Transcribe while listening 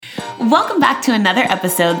Welcome back to another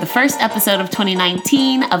episode, the first episode of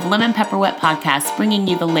 2019 of Lemon Pepper Wet Podcast, bringing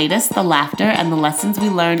you the latest, the laughter, and the lessons we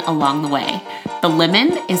learn along the way. The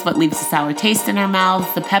lemon is what leaves a sour taste in our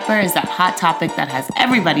mouths, the pepper is that hot topic that has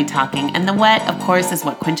everybody talking, and the wet, of course, is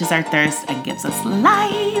what quenches our thirst and gives us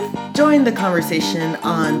life. Join the conversation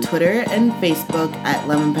on Twitter and Facebook at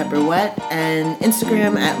Lemon Pepper Wet and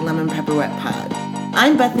Instagram at Lemon Pepper Wet Pod.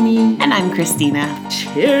 I'm Bethany. And I'm Christina.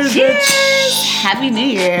 Cheers! Cheers! Happy New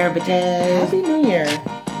Year, bitches. Happy New Year.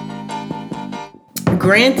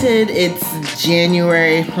 Granted, it's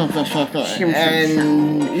January and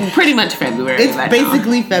pretty much February. It's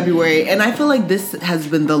basically February, and I feel like this has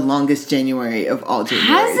been the longest January of all January.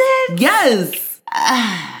 Has it? Yes.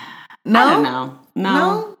 No? I don't know.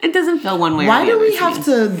 No? It doesn't feel one way or the other. Why do we have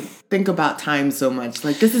to think about time so much?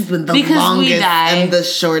 Like, this has been the longest and the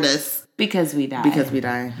shortest. Because we die. Because we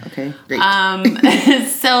die. Okay, great.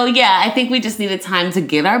 So, yeah, I think we just needed time to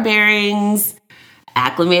get our bearings,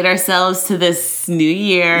 acclimate ourselves to this new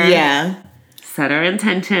year. Yeah. Set our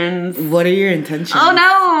intentions. What are your intentions? Oh,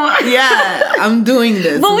 no. Yeah, I'm doing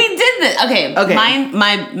this. Well, we did this. Okay. Okay.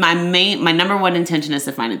 My number one intention is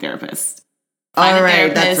to find a therapist. All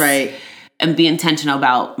right, that's right. And be intentional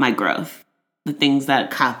about my growth. The things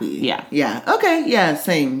that... Copy. Yeah. Yeah. Okay, yeah,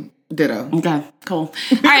 same. Ditto. Okay, cool.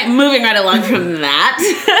 All right, moving right along from that.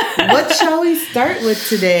 What shall we start with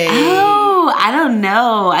today? Oh, I don't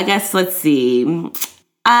know. I guess let's see.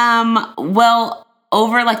 Well,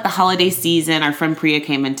 over like the holiday season, our friend Priya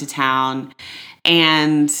came into town,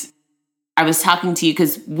 and I was talking to you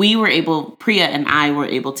because Priya and I were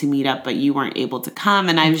able to meet up, but you weren't able to come,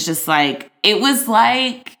 and I was just like, it was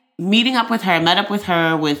like meeting up with her. I met up with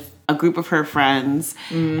her with a group of her friends,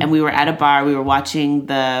 and we were at a bar. We were watching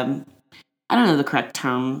I don't know the correct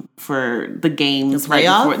term for the games. The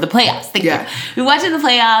playoffs? The playoffs. Thank you. We were watching the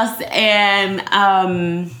playoffs, and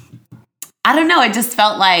I don't know. It just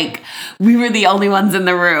felt like we were the only ones in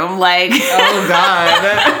the room. Like, oh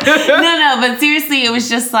God. No, but seriously, it was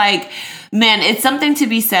just like, man, it's something to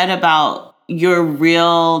be said about your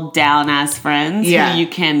real down-ass friends who you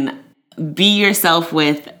can be yourself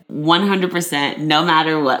with 100%, no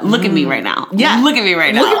matter what. Look at me right now. Yeah. Look at me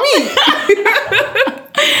right now. Look at me.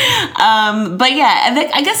 But yeah,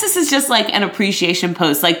 I guess this is just like an appreciation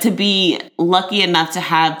post, like to be lucky enough to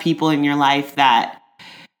have people in your life that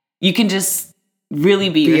you can just really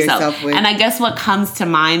be yourself with. And I guess what comes to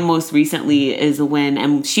mind most recently is when,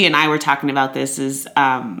 and she and I were talking about this, is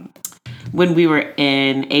when we were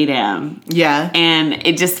in ADAM. Yeah. And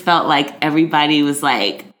it just felt like everybody was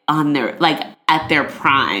like on their, like, at their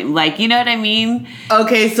prime. Like, you know what I mean?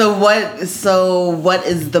 Okay, so what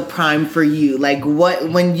is the prime for you? Like,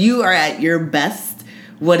 when you are at your best,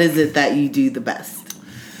 what is it that you do the best?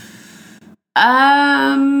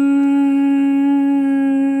 I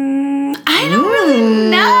don't really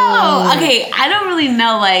know. Okay, I don't really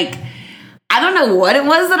know, like, I don't know what it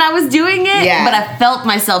was that I was doing it, but I felt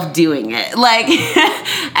myself doing it. Like,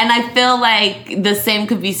 and I feel like the same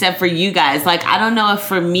could be said for you guys. Like, I don't know if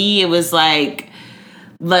for me it was like,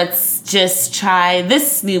 let's just try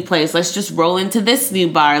this new place. Let's just roll into this new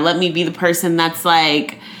bar. Let me be the person that's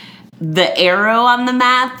like the arrow on the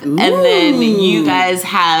map. Ooh. And then you guys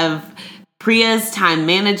have Priya's time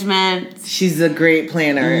management. She's a great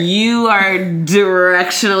planner. You are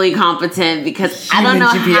directionally competent because human I don't know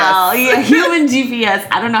GPS. how. Yeah, human GPS.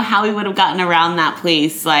 I don't know how we would have gotten around that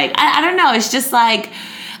place. Like, I don't know. It's just like,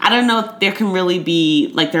 I don't know if there can really be,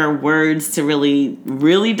 like, there are words to really,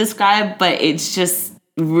 really describe, but it's just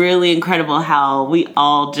really incredible how we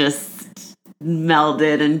all just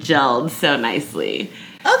melded and gelled so nicely.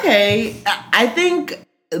 Okay. I think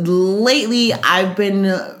lately I've been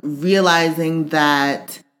realizing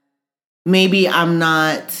that maybe I'm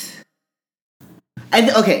not...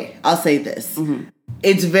 I'll say this. Mm-hmm.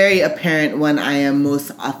 It's very apparent when I am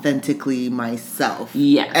most authentically myself.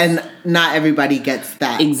 Yes. And not everybody gets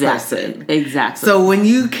that person. Exactly. So when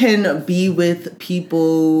you can be with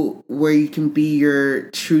people where you can be your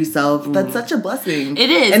true self, that's such a blessing. It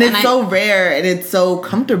is. And it's so rare and it's so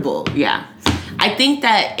comfortable. Yeah. I think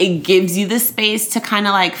that it gives you the space to kind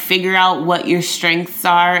of like figure out what your strengths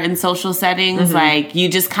are in social settings. Mm-hmm. Like you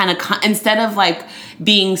just kind of, instead of like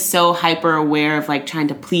being so hyper aware of like trying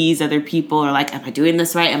to please other people or like, am I doing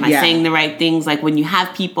this right? Am I saying the right things? Like when you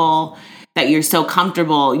have people that you're so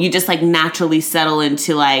comfortable, you just like naturally settle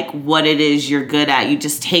into like what it is you're good at. You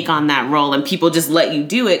just take on that role and people just let you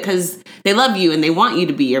do it because they love you and they want you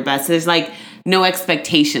to be your best. There's like no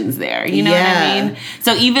expectations there. You know what I mean?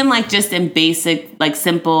 So even like just in basic, like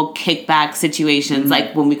simple kickback situations,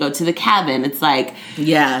 like when we go to the cabin, it's like,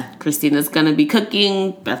 Christina's going to be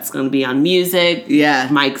cooking. Beth's going to be on music. Yeah.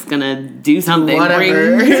 Mike's going to do something.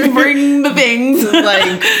 Whatever. Bring the things.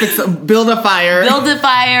 Like build a fire. Build a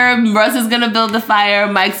fire. Russ is going to build the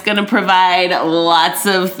fire. Mike's going to provide lots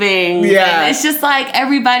of things. Yeah. And it's just like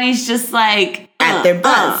everybody's just like at their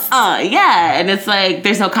best. Yeah. And it's like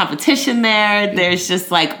there's no competition there. There's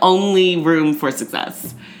just like only room for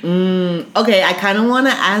success. Okay, I kind of want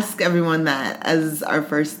to ask everyone that as our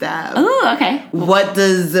first stab. Ooh, okay. What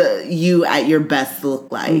does you at your best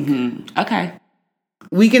look like? Okay.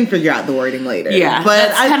 We can figure out the wording later. Yeah,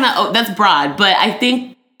 but that's broad. But I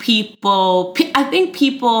think people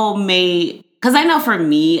may, because I know for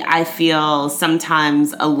me, I feel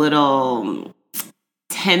sometimes a little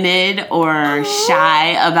timid or shy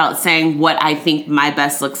about saying what I think my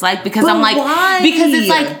best looks like, because I'm like, why? Because it's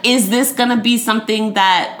like, is this gonna be something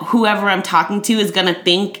that whoever I'm talking to is gonna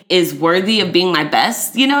think is worthy of being my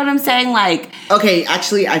best? You know what I'm saying? Like, okay,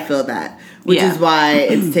 actually, I feel that. Which is why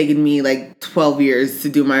it's taken me like 12 years to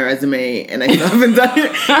do my resume and I still haven't done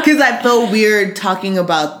it. Because I feel weird talking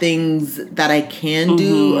about things that I can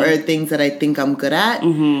do or things that I think I'm good at.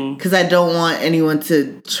 Because I don't want anyone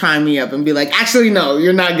to try me up and be like, actually, no,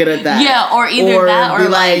 you're not good at that. Yeah, or either that or be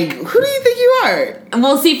like, who do you think you are?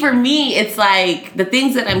 Well, see, for me, it's like the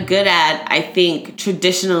things that I'm good at, I think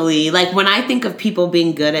traditionally, like when I think of people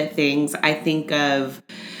being good at things, I think of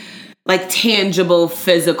like tangible,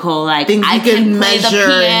 physical, like I can play the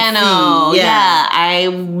piano. Yeah.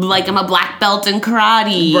 I'm a black belt in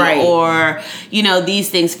karate. Right. Or, you know, these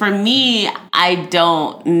things. For me, I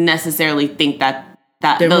don't necessarily think that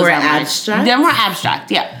they're those more abstract. They're more abstract,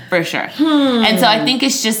 yeah, for sure. And so I think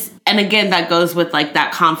it's just, and again, that goes with like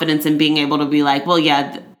that confidence in being able to be like, well,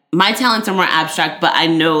 yeah, my talents are more abstract, but I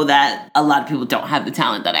know that a lot of people don't have the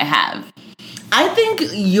talent that I have. I think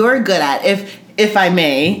you're good at, if I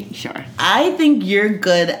may. Sure. I think you're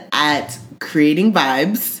good at creating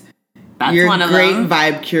vibes. That's you're one of them. You're a great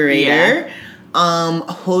them. vibe curator. Yeah.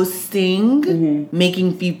 Hosting,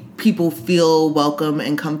 making people feel welcome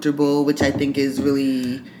and comfortable, which I think is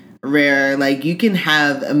really rare. Like, you can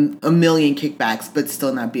have a million kickbacks, but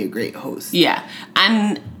still not be a great host. Yeah.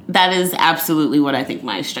 And that is absolutely what I think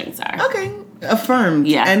my strengths are. Okay. Affirmed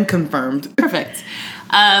and confirmed. Perfect.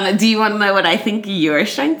 Do you want to know what I think your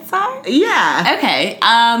strengths are? Yeah. Okay.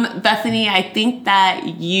 Bethany, I think that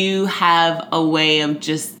you have a way of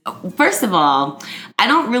just, first of all, I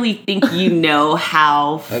don't really think you know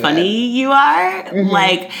how funny you are.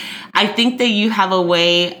 Like, I think that you have a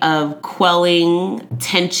way of quelling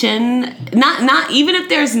tension. Not even if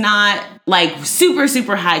there's not like super,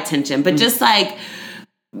 super high tension, but just like,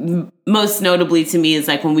 most notably to me is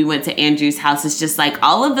like when we went to Andrew's house, it's just like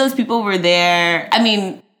all of those people were there. I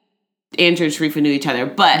mean, Andrew and Sharifa knew each other,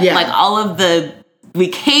 but like we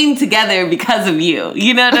came together because of you.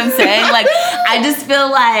 You know what I'm saying? Like, I just feel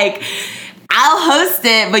like I'll host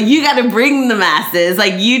it, but you got to bring the masses.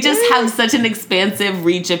 Like, you just have such an expansive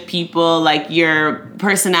reach of people. Like, your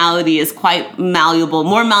personality is quite malleable,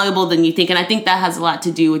 more malleable than you think. And I think that has a lot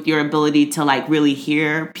to do with your ability to, like, really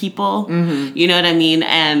hear people. You know what I mean?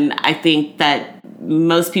 And I think that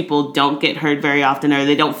most people don't get heard very often, or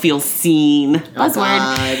they don't feel seen.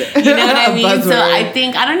 Buzzword. You know what I mean? So I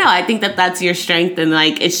think that that's your strength. And,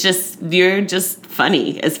 like, it's just, you're just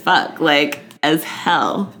funny as fuck. Like, as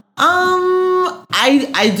hell.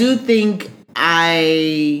 I do think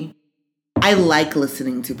I like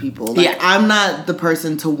listening to people. Like, I'm not the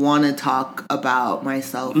person to want to talk about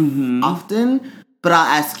myself often, but I'll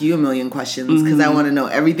ask you a million questions because I want to know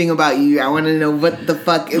everything about you. I want to know what the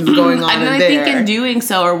fuck is going on and in I there. think in doing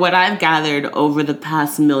so, or what I've gathered over the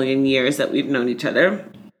past million years that we've known each other,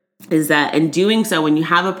 is that in doing so, when you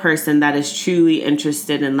have a person that is truly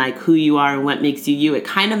interested in like who you are and what makes you you, it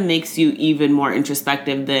kind of makes you even more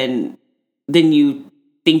introspective than you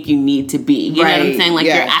think you need to be. You know what I'm saying? Like,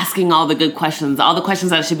 you're asking all the good questions, all the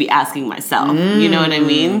questions I should be asking myself. You know what I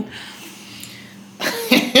mean?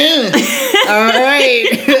 All right.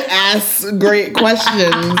 Ask great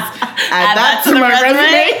questions. Add that to my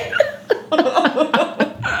resume.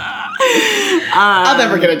 I'll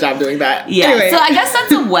never get a job doing that. Yeah. Anyway. So I guess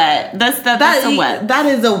that's a wet. That's a wet. That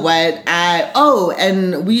is a wet.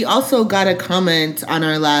 And we also got a comment on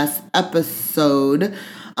our last episode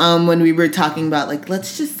when we were talking about, like,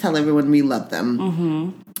 let's just tell everyone we love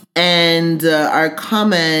them. And our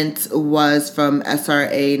comment was from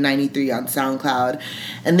SRA93 on SoundCloud.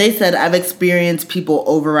 And they said, I've experienced people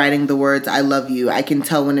overriding the words, I love you. I can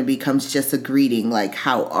tell when it becomes just a greeting, like,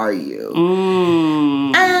 how are you?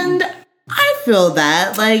 And I feel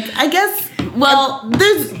that. Like, I guess. Well,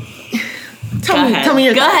 there's. Tell me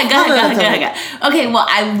your thoughts. Go ahead. Okay, well,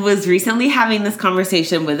 I was recently having this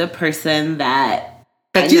conversation with a person that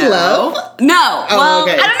you love? No. Oh, well,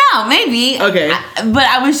 okay. I don't know. Maybe. Okay. But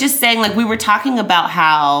I was just saying, like, we were talking about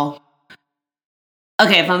how.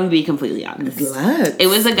 Okay, if I'm gonna be completely honest, it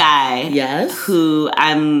was a guy. Yes. Who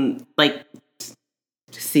I'm like.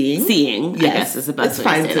 Seeing, yes. I guess is the best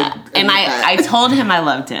way to say that. And I told him I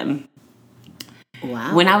loved him.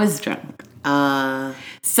 Wow. When I was drunk.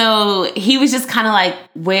 So he was just kind of like,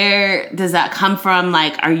 where does that come from?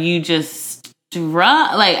 Like, are you just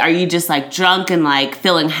drunk? Like, are you just like drunk and like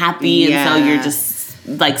feeling happy and so you're just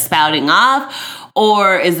like spouting off?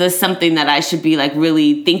 Or is this something that I should be like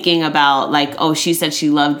really thinking about? Like, oh, she said she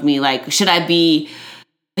loved me. Like, should I be...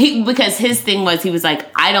 because his thing was, he was like,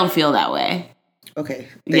 I don't feel that way. Okay.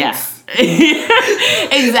 Thanks. Yeah.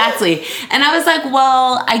 Exactly. And I was like,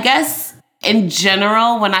 well, I guess in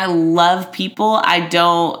general, when I love people,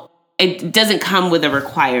 it doesn't come with a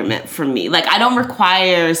requirement for me. Like, I don't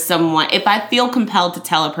require someone, if I feel compelled to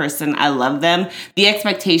tell a person I love them, the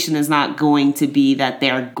expectation is not going to be that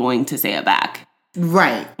they're going to say it back.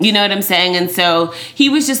 Right. You know what I'm saying? And so he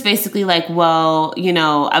was just basically like, well, you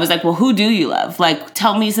know, I was like, well, who do you love? Like,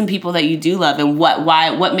 tell me some people that you do love and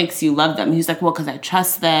what makes you love them? He was like, well, because I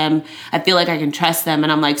trust them. I feel like I can trust them.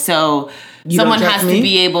 And I'm like, so someone has to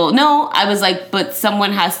be able, no, I was like, but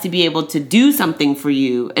someone has to be able to do something for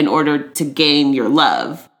you in order to gain your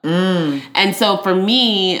love. And so for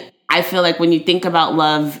me, I feel like when you think about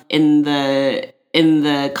love in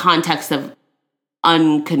the context of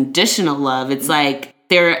unconditional love, it's like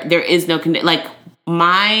there is no like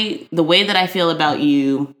the way that I feel about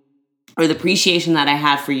you or the appreciation that I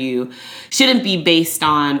have for you shouldn't be based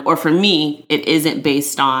on, or for me it isn't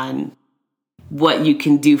based on what you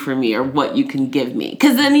can do for me or what you can give me.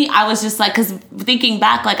 Because then I was just like, because thinking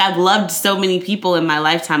back, like, I've loved so many people in my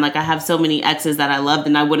lifetime. Like, I have so many exes that I loved,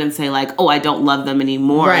 and I wouldn't say like, oh, I don't love them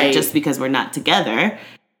anymore just because we're not together.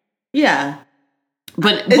 Yeah.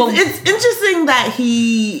 But it's interesting that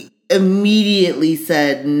he immediately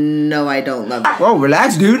said, no, I don't love you. Whoa,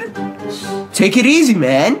 relax, dude. Take it easy,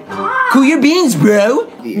 man. Cool your beans, bro.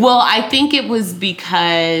 Well, I think it was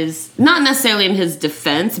because, not necessarily in his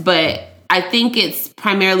defense, but I think it's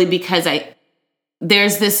primarily because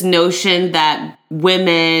there's this notion that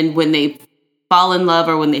women, when they fall in love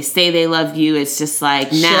or when they say they love you, it's just like,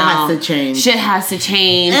 now shit has to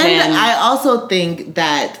change. And I also think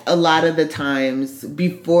that a lot of the times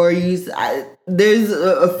before there's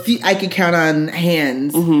a few, I could count on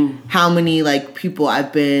hands how many like people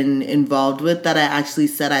I've been involved with that I actually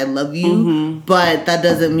said I love you, but that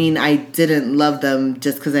doesn't mean I didn't love them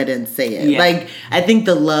just because I didn't say it. Like, I think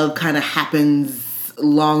the love kind of happens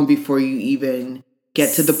long before you even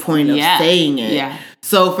get to the point of saying it. Yeah.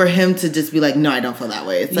 So for him to just be like, no, I don't feel that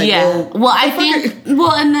way. It's like,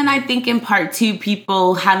 and then I think in part two,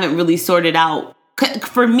 people haven't really sorted out.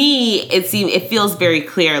 For me, it feels very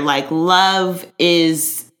clear. Like, love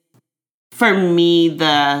is, for me,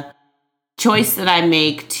 the choice that I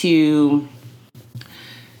make to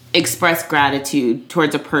express gratitude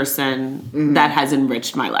towards a person that has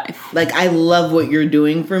enriched my life. Like, I love what you're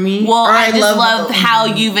doing for me. Well, I just love how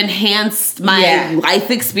you've enhanced my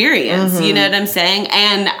life experience. You know what I'm saying?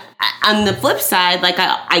 And on the flip side, like,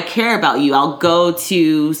 I care about you. I'll go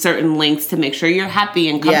to certain lengths to make sure you're happy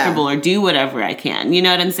and comfortable or do whatever I can. You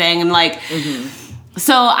know what I'm saying? And like...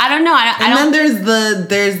 So I don't know. And then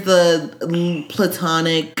there's the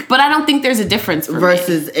platonic, but I don't think there's a difference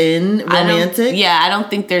versus in romantic. I don't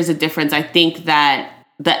think there's a difference. I think that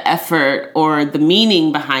the effort or the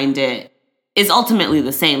meaning behind it is ultimately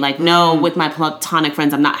the same. Like, no, with my platonic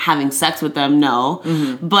friends, I'm not having sex with them. No,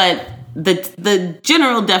 but the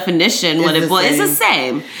general definition is the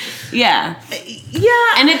same. Yeah.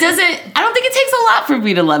 And it doesn't, I don't think it takes a lot for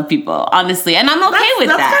me to love people, honestly. And I'm okay with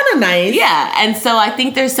that. That's kind of nice. Yeah. And so I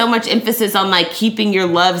think there's so much emphasis on like keeping your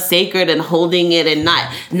love sacred and holding it and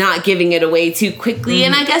not giving it away too quickly.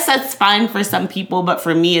 And I guess that's fine for some people, but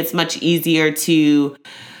for me, it's much easier to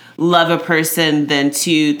love a person than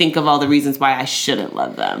to think of all the reasons why I shouldn't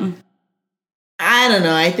love them. I don't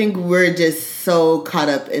know. I think we're just so caught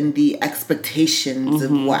up in the expectations of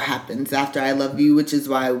what happens after I love you, which is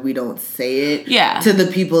why we don't say it to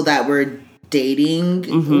the people that we're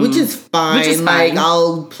dating, which is fine. Like,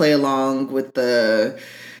 I'll play along with the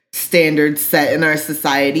standards set in our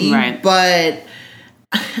society. Right. But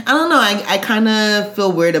I don't know. I kind of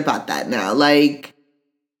feel weird about that now. Like,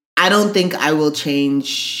 I don't think I will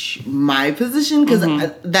change my position because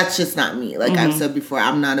that's just not me. Like I've said before,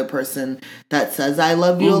 I'm not a person that says I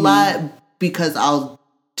love you a lot because I'll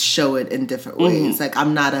show it in different ways. Like,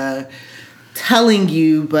 I'm not telling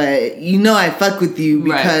you, but I fuck with you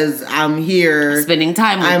because I'm here spending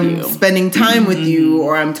time with you. I'm spending time with you,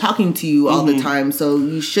 or I'm talking to you all the time, so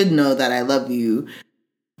you should know that I love you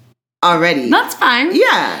already. That's fine.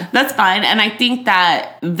 Yeah. That's fine. And I think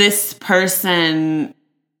that this person,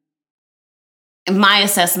 my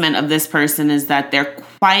assessment of this person is that they're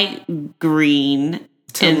quite green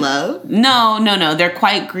to love. No. They're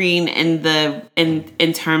quite green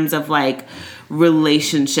in terms of like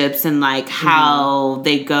relationships and like how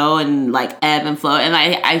they go and like ebb and flow. And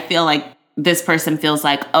I feel like this person feels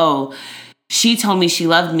like, oh, she told me she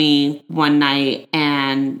loved me one night,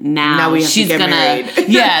 and now we have she's to get married.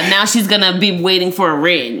 now she's gonna be waiting for a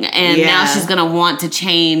ring, and now she's gonna want to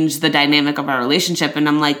change the dynamic of our relationship. And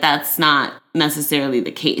I'm like, that's not necessarily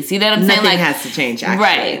the case. You know what I'm saying? Nothing Like, has to change, actually.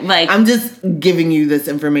 Right. Like, I'm just giving you this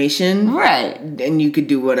information. Right. And you could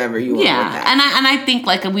do whatever you want with that. And I think,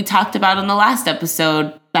 like we talked about in the last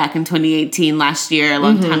episode back in 2018, last year, a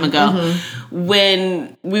long time ago,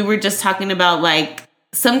 when we were just talking about, like,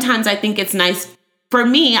 sometimes I think it's nice, for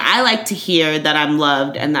me, I like to hear that I'm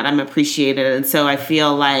loved and that I'm appreciated. And so I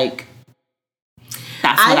feel like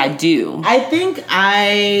that's what I do. I think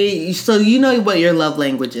so you know what your love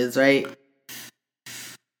language is, right?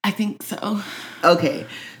 I think so. Okay.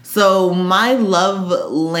 So my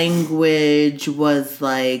love language was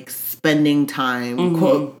like spending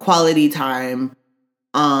time, quality time.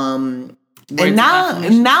 And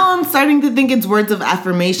now I'm starting to think it's words of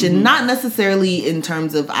affirmation, not necessarily in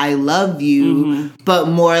terms of I love you, but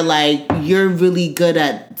more like you're really good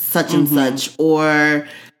at such and such, or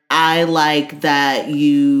I like that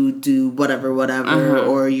you do whatever,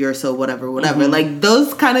 or you're so whatever. Like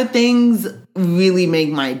those kind of things really make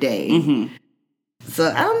my day.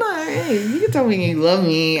 So I don't know. Hey, you can tell me you love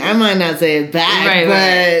me. I might not say it back,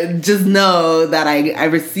 but just know that I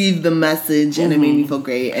received the message and it made me feel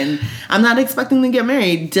great. And I'm not expecting to get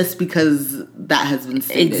married just because that has been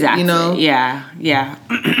stated. Exactly. You know? Yeah.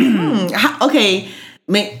 Okay.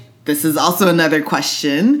 This is also another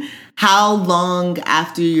question. How long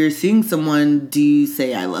after you're seeing someone do you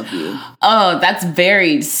say I love you? Oh, that's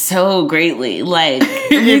varied so greatly. Like,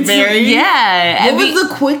 it varied? Yeah. What was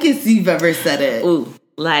the quickest you've ever said it? Ooh,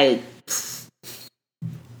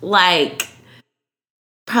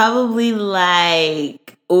 probably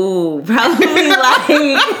like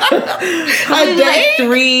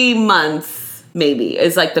 3 months, maybe.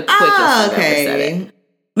 It's like the quickest I've ever said it.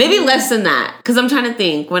 Maybe less than that, because I'm trying to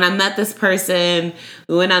think. When I met this person,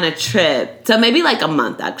 we went on a trip. So maybe like a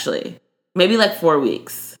month, actually. Maybe like 4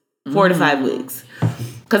 weeks. 4 to 5 weeks.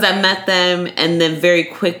 Because I met them, and then very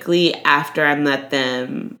quickly after I met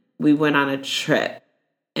them, we went on a trip.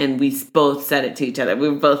 And we both said it to each other. We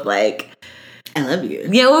were both like, I love you.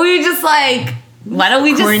 Yeah, we were just like, why don't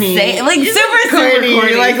we just say it? Like, super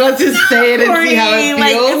corny. Like, let's just say it and see how it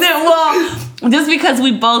feels. Just because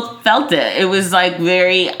we both felt it. It was like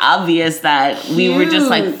very obvious that we were just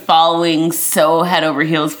like following so head over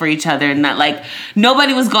heels for each other, and that like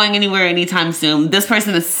nobody was going anywhere anytime soon. This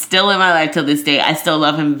person is still in my life till this day. I still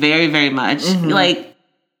love him very, very much. Like,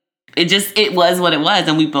 it was what it was,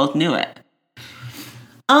 and we both knew it.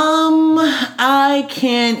 I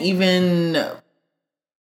can't even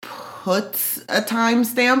put a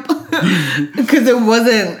timestamp because it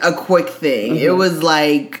wasn't a quick thing. It was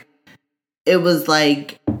like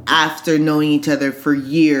after knowing each other for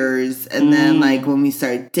years, and then like when we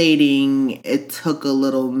started dating, it took a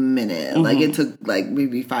little minute. Like it took like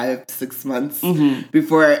maybe 5-6 months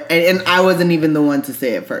before, and I wasn't even the one to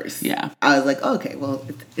say it first. Yeah, I was like, oh, okay, well,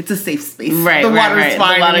 it's a safe space. Right, the water's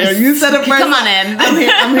fine. You said it first. Come on in.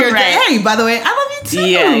 I'm here. Hey, by the way, I love you too.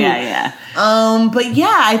 Yeah. But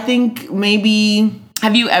yeah, I think maybe.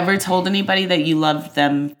 Have you ever told anybody that you loved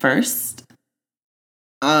them first?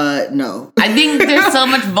 No. I think there's so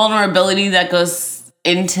much vulnerability that goes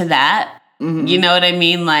into that. You know what I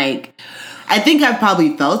mean? Like, I think I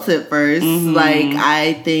probably felt it first. Like,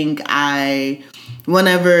 I think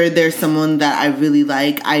whenever there's someone that I really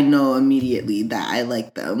like, I know immediately that I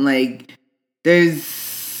like them. Like,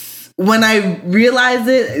 when I realize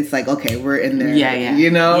it, it's like, okay, we're in there. Yeah.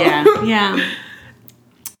 You know? Yeah.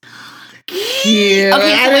 Cute.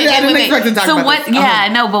 Okay, so I didn't expect to talk about this. Yeah,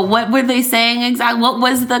 no, but what were they saying exactly? What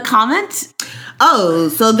was the comment? Oh,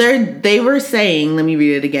 so they were saying, let me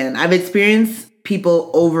read it again. I've experienced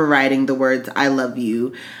people overriding the words I love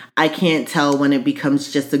you. I can't tell when it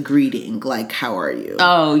becomes just a greeting, like, how are you?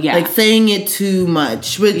 Oh, yeah. Like saying it too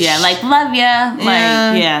much. Which, yeah, like, love ya.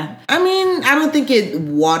 Yeah. I mean, I don't think it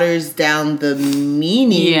waters down the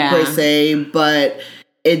meaning per se, but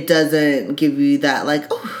it doesn't give you that, like,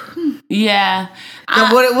 oh. Yeah.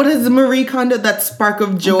 What is Marie Kondo? That spark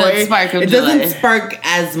of joy. That spark of joy. It doesn't spark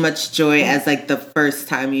as much joy as like the first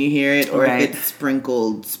time you hear it, or right. if it's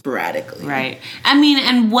sprinkled sporadically. Right. I mean,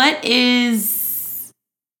 and what is?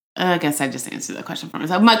 I guess I just answered that question for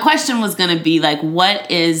myself. My question was going to be like,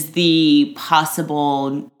 what is the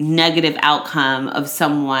possible negative outcome of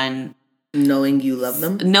someone knowing you love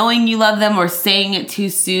them, or saying it too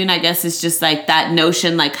soon? I guess it's just like that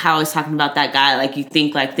notion, like how I was talking about that guy, like you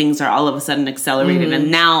think like things are all of a sudden accelerated and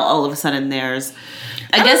now all of a sudden there's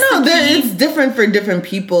I guess don't know, it's different for different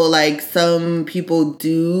people. Like some people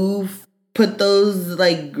do put those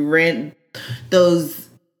like those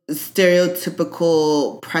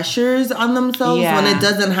stereotypical pressures on themselves when it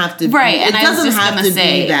doesn't have to be. Right, and it doesn't have to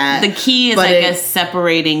be that. The key is, I guess,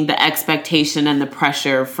 separating the expectation and the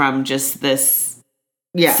pressure from just this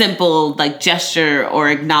simple like gesture or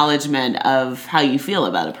acknowledgement of how you feel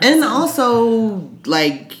about a person. And also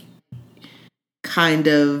like kind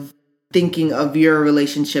of thinking of your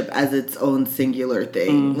relationship as its own singular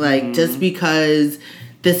thing. Like just because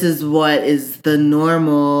this is what is the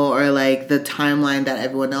normal or like the timeline that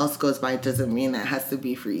everyone else goes by doesn't mean that has to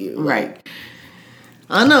be for you. Right. Like,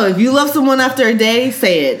 I don't know. If you love someone after a day,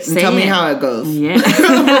 say it and tell me how it goes. Yeah.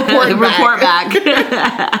 Report back.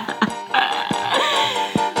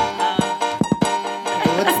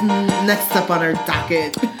 What's next up on our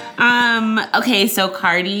docket? Okay, so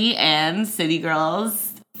Cardi and City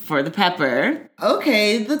Girls for the Pepper.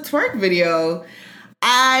 Okay, the twerk video.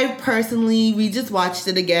 I personally, we just watched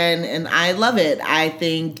it again, and I love it. I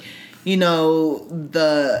think,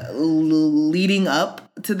 the leading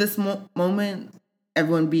up to this moment,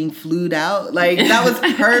 everyone being flued out, like, that was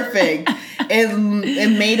perfect. It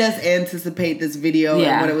made us anticipate this video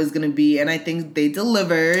and what it was going to be, and I think they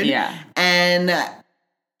delivered. Yeah. And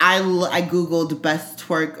I Googled best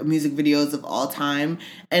twerk music videos of all time,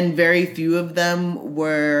 and very few of them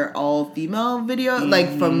were all female videos,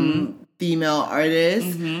 like from female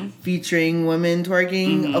artists featuring women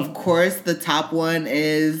twerking. Of course, the top one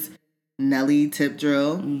is Nelly Tip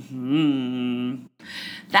Drill.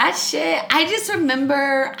 That shit, I just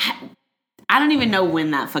remember, I don't even know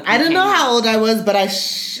when that fucking I don't came know out. how old I was, but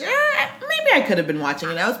maybe I could have been watching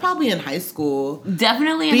it. I was probably in high school.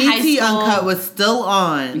 Definitely in BET high school. Uncut was still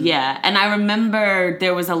on. Yeah, and I remember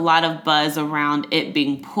there was a lot of buzz around it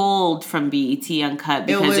being pulled from BET Uncut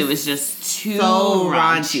because it was just too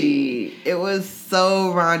raunchy. It was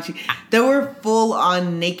so raunchy. There were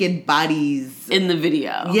full-on naked bodies in the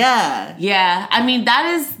video. Yeah. Yeah. I mean,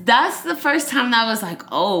 that's the first time that I was like,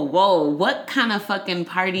 oh, whoa, what kind of fucking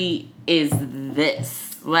party is this?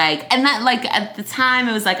 Like, and that, like, at the time,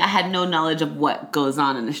 it was like I had no knowledge of what goes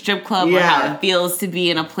on in a strip club or how it feels to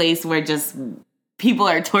be in a place where just people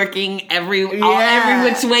are twerking every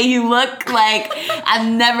which way you look. Like, I've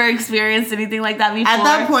never experienced anything like that before. At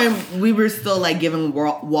that point, we were still, like, giving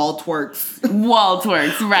wall twerks. Wall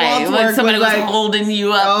twerks, right. Like somebody was holding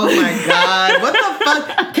you up. Oh, my God. What the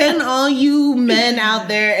fuck? Can all you men out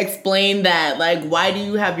there explain that? Like, why do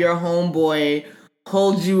you have your homeboy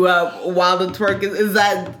hold you up while the twerk is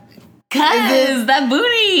that? Cause that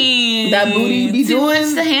booty be too doing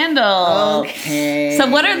much to handle. Okay. So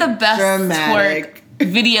what are the best twerk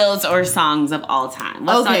videos or songs of all time?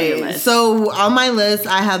 What's on your list? So on my list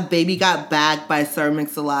I have Baby Got Back by Sir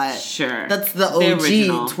Mix-a-Lot. Sure. That's the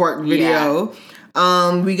OG twerk video.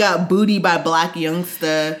 Yeah. We got Booty by Black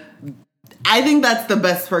Youngsta. I think that's the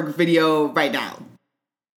best twerk video right now.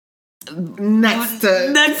 Next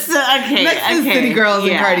to City Girls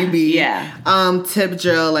and Cardi B. Yeah. Tip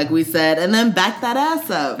Drill, like we said, and then Back That Ass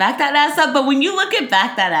Up. Back That Ass Up. But when you look at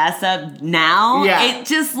Back That Ass Up now, it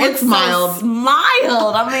just looks mild. So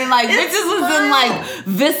smiled. I mean, like bitches was in like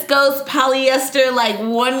viscose polyester, like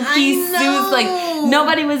one piece suits. Like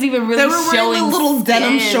nobody was even really showing the little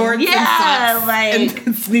denim shorts and socks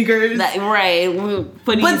and sneakers. Right.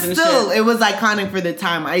 But still, it was iconic for the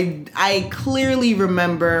time. I clearly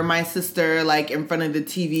remember my sister like in front of the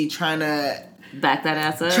TV trying to back that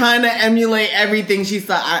ass up, trying to emulate everything she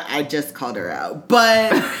saw. I just called her out,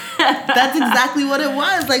 but that's exactly what it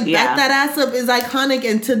was. Like Back That Ass Up is iconic,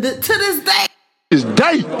 and to this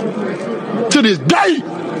day, to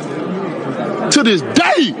this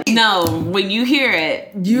day. No, when you hear it,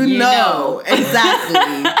 you know. Exactly.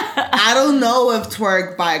 I don't know if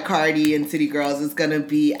Twerk by Cardi and City Girls is gonna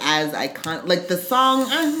be as iconic. Like the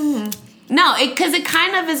song. No, because it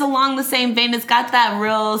kind of is along the same vein. It's got that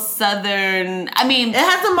real southern. I mean, it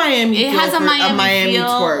has a Miami. It has a Miami feel,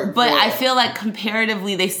 twerk, but I feel like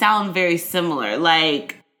comparatively they sound very similar.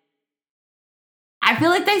 Like, I feel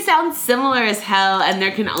like they sound similar as hell, and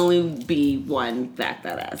there can only be one back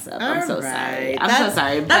that ass up. I'm so sorry. I'm so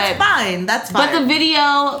sorry. That's fine. That's fine. But the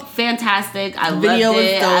video, fantastic. I loved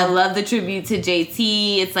it. I love the tribute to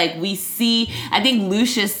JT. It's like we see, I think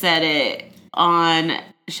Lucius said it on,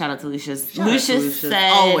 shout out to Lucius. Lucius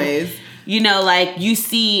said, always. You know, like, you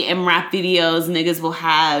see in rap videos, niggas will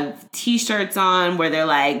have T-shirts on where they're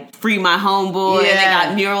like, free my homeboy, and they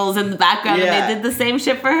got murals in the background, and they did the same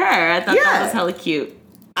shit for her. I thought that was hella cute.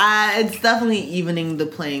 It's definitely evening the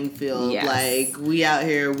playing field. Yes. Like, we out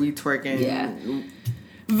here, we twerking. Yeah.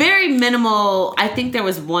 Very minimal. I think there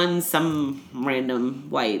was some random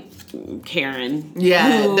white Karen.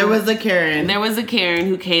 Yeah, there was a Karen. There was a Karen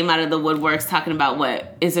who came out of the woodworks talking about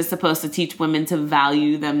what is it supposed to teach women to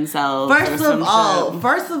value themselves.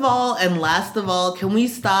 First of all, and last of all, can we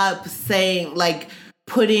stop saying, like,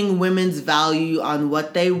 putting women's value on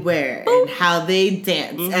what they wear and how they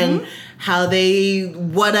dance and how they,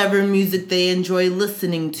 whatever music they enjoy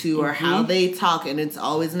listening to or how they talk, and it's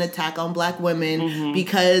always an attack on black women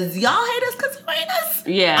because y'all hate us because we hate us.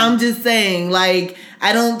 Yeah. I'm just saying, like,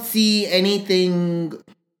 I don't see the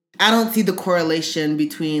correlation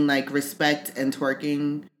between, like, respect and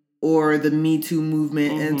twerking or the Me Too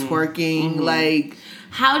movement and twerking. Like,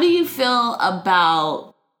 how do you feel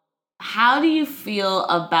about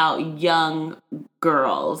young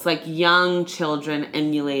girls, like young children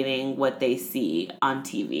emulating what they see on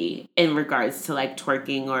TV in regards to, like,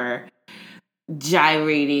 twerking or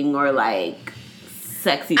gyrating or, like,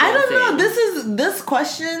 sexy dancing? I don't know. This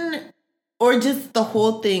question, or just the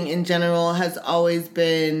whole thing in general, has always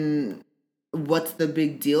been, what's the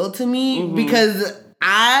big deal to me? Because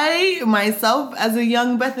I, myself, as a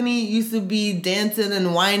young Bethany, used to be dancing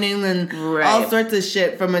and whining and all sorts of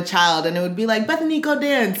shit from a child. And it would be like, Bethany, go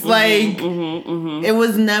dance. It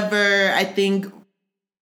was never, I think,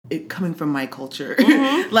 coming from my culture,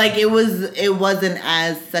 like, it wasn't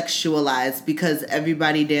as sexualized because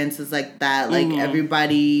everybody dances like that. Like,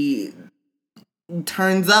 everybody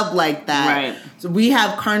turns up like that. Right. So we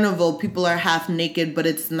have carnival, people are half naked, but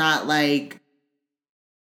it's not like,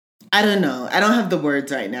 I don't know. I don't have the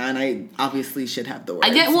words right now, and I obviously should have the words.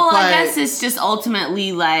 I guess it's just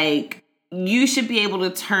ultimately, like, you should be able to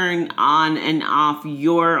turn on and off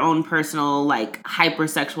your own personal, like,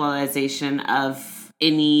 hypersexualization of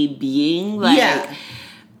any being. Like,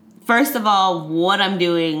 first of all, what I'm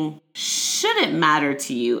doing shouldn't matter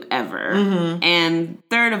to you ever. And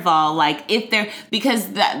third of all, like, if they're, because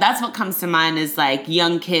that's what comes to mind is, like,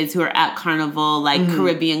 young kids who are at carnival, like,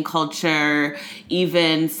 Caribbean culture,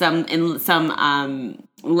 even some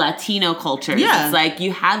Latino cultures. It's like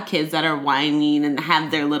you have kids that are whining and have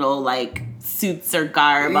their little, like, suits or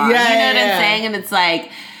garb on. You know what I'm saying? And it's like,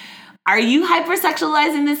 are you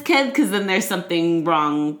hypersexualizing this kid? Because then there's something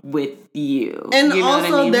wrong with you. And you know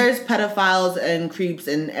also, what I mean? there's pedophiles and creeps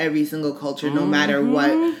in every single culture, no matter what.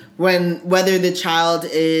 Whether the child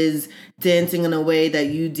is dancing in a way that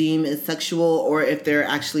you deem is sexual, or if they're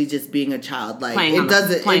actually just being a child, like,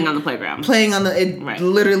 playing on the playground,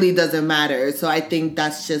 literally doesn't matter. So I think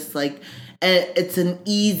that's just like, it's an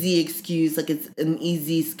easy excuse, like, it's an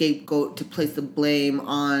easy scapegoat to place the blame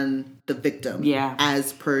on the victim,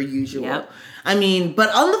 as per usual. I mean, but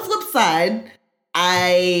on the flip side,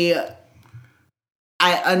 I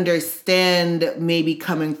understand maybe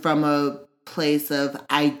coming from a place of,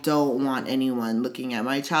 I don't want anyone looking at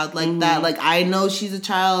my child like that. Like, I know she's a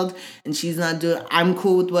child and she's not doing, I'm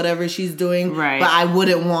cool with whatever she's doing, but I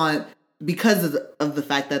wouldn't want, because of the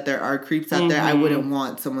fact that there are creeps out there, I wouldn't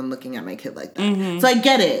want someone looking at my kid like that. So I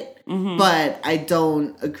get it, but I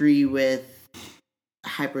don't agree with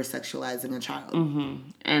hypersexualizing a child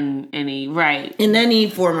in any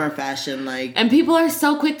form or fashion, like, and people are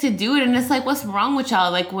so quick to do it, and it's like, what's wrong with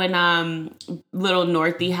y'all? Like, when little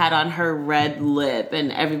Northie had on her red lip,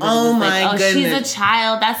 and everybody was like, goodness, she's a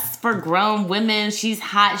child, that's for grown women, she's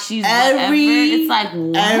hot, she's whatever. It's like,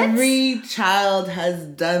 what? Every child has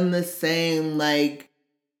done the same. Like,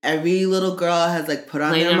 every little girl has, like, put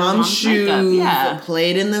on their mom's shoes,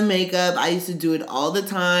 played in the makeup. I used to do it all the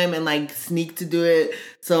time and, like, sneak to do it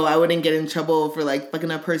so I wouldn't get in trouble for, like, fucking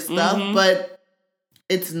up her stuff. But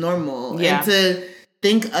it's normal. And to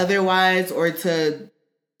think otherwise or to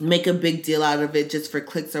make a big deal out of it just for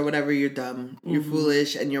clicks or whatever, you're dumb. You're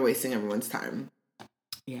foolish and you're wasting everyone's time.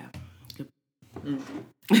 Yeah. So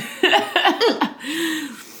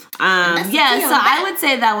I would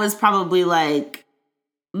say that was probably, like,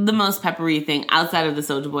 the most peppery thing outside of the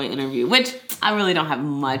Soulja Boy interview, which I really don't have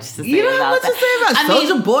much to say about. You don't have much to say about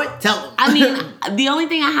Soulja Boy? Tell him. I mean, the only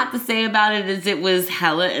thing I have to say about it is it was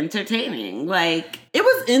hella entertaining. Like, it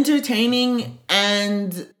was entertaining,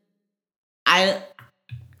 and I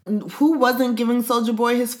who wasn't giving Soulja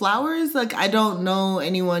Boy his flowers? Like, I don't know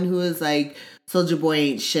anyone who is like, Soulja Boy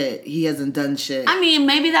ain't shit. He hasn't done shit. I mean,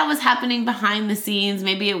 maybe that was happening behind the scenes.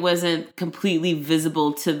 Maybe it wasn't completely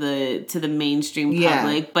visible to the mainstream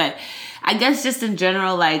public. But I guess just in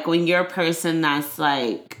general, like, when you're a person that's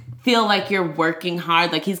like, feel like you're working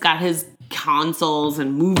hard, like he's got his consoles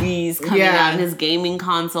and movies coming out and his gaming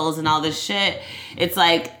consoles and all this shit, it's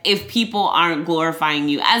like, if people aren't glorifying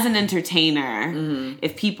you as an entertainer,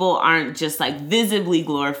 if people aren't just like visibly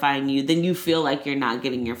glorifying you, then you feel like you're not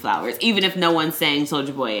getting your flowers, even if no one's saying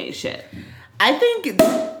Soulja Boy ain't shit. I think,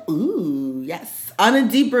 yes. On a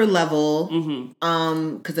deeper level,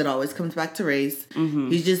 because it always comes back to race,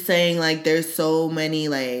 he's just saying, like, there's so many,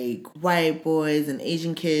 like, white boys and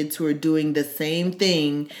Asian kids who are doing the same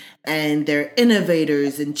thing, and they're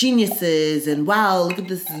innovators and geniuses, and wow, look at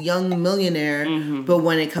this young millionaire. But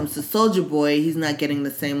when it comes to Soulja Boy, he's not getting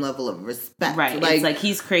the same level of respect. Right. Like, it's like,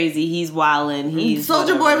 he's crazy, he's wildin', he's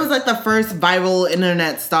Soulja Boy was like the first viral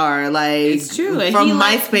internet star. Like, it's true. And from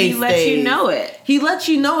MySpace days. He let you know it. He let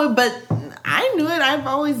you know it, but I knew it. I've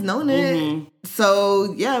always known it.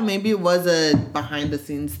 So, yeah, maybe it was a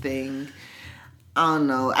behind-the-scenes thing. I don't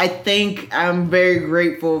know. I think I'm very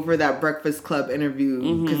grateful for that Breakfast Club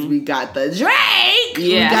interview because we got the Drake.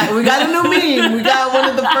 Yeah. We got a new meme. We got one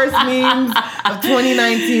of the first memes of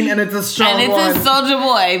 2019, and it's a strong one. And it's a Soulja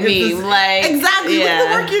Boy meme. Like, exactly. Look at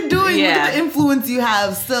the work you're doing. Look at the influence you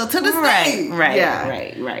have still to this day.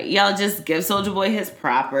 Right. Y'all just give Soulja Boy his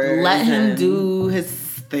proper. Let him do his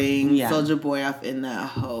thing. Soulja Boy off in that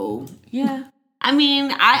hole. Yeah. I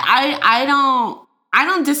mean, I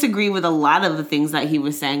don't disagree with a lot of the things that he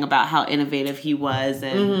was saying about how innovative he was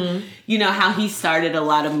and, you know, how he started a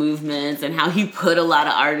lot of movements and how he put a lot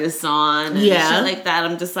of artists on and shit like that.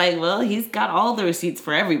 I'm just like, well, he's got all the receipts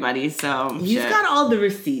for everybody, so he's got all the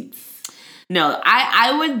receipts. No,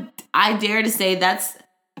 I dare to say that's,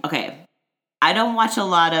 okay, I don't watch a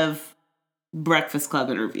lot of Breakfast Club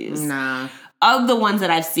interviews. Nah. Of the ones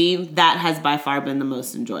that I've seen, that has by far been the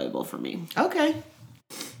most enjoyable for me. Okay.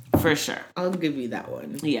 For sure. I'll give you that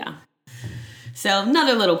one. Yeah. So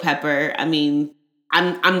another little pepper. I mean,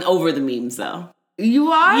 I'm over the memes though.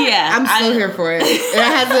 You are? Yeah. I'm still here for it.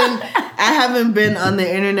 I haven't been on the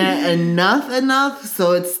internet enough,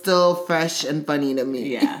 so it's still fresh and funny to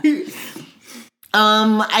me. Yeah.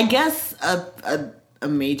 I guess a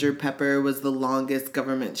major pepper was the longest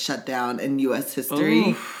government shutdown in US history.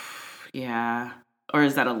 Oof. Yeah. Or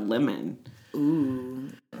is that a lemon?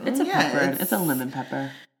 Ooh. It's a pepper. It's a lemon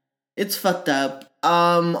pepper. It's fucked up.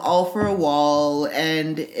 All for a wall.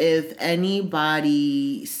 And if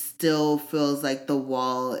anybody still feels like the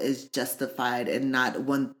wall is justified and not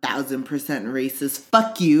 1,000% racist,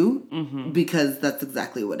 fuck you. Because that's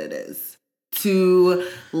exactly what it is. To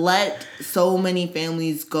let so many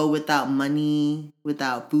families go without money,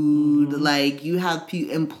 without food. Like, you have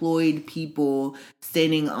employed people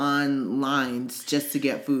standing on lines just to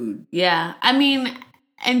get food. Yeah. I mean,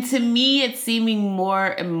 and to me, it's seeming more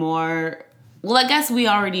and more... Well, I guess we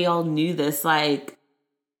already all knew this. Like,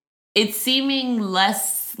 it's seeming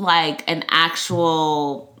less like an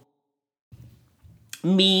actual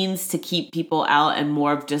means to keep people out and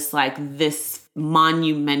more of just like this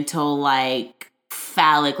monumental, like,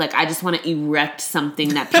 phallic, like, I just want to erect something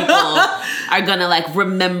that people are gonna like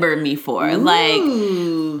remember me for. Ooh. Like,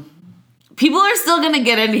 people are still gonna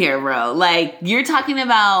get in here, bro. Like, you're talking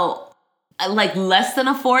about like less than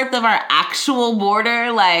a fourth of our actual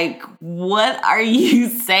border. Like, what are you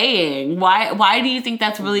saying? Why do you think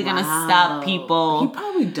that's really gonna stop people? He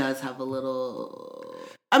probably does have a little...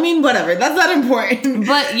 I mean, whatever. That's not important.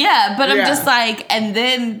 But yeah, I'm just like, and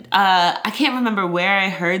then I can't remember where I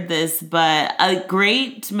heard this, but a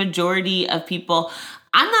great majority of people,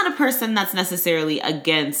 I'm not a person that's necessarily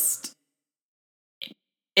against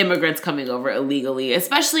immigrants coming over illegally,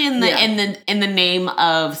 especially in the name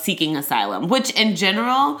of seeking asylum, which in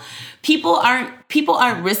general, people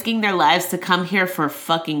aren't risking their lives to come here for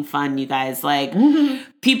fucking fun, you guys. Like,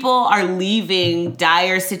 people are leaving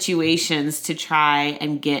dire situations to try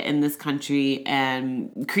and get in this country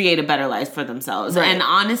and create a better life for themselves. Right. And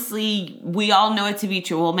honestly, we all know it to be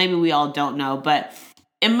true. Well, maybe we all don't know, but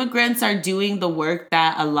immigrants are doing the work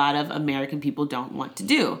that a lot of American people don't want to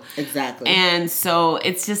do. Exactly. And so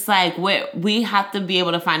it's just like, we have to be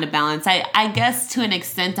able to find a balance. I guess to an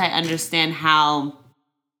extent, I understand how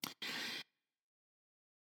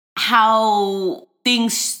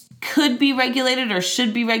things could be regulated or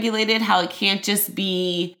should be regulated, how it can't just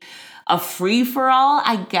be a free-for-all.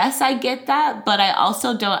 I guess I get that, but I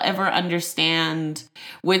also don't ever understand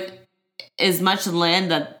with as much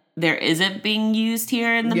land that there isn't being used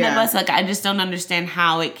here in the Midwest. Like, I just don't understand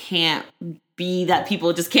how it can't be that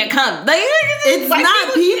people just can't come. Like, it's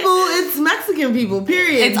not people, it's Mexican people,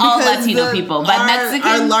 period. It's all Latino people. By Mexican,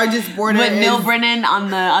 our largest border with Neil Brennan on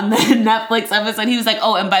the Netflix episode, he was like,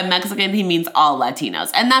 oh, and by Mexican, he means all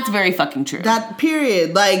Latinos. And that's very fucking true. That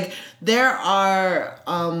period. Like, there are,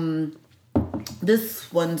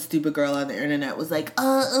 this one stupid girl on the internet was like,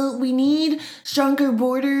 we need stronger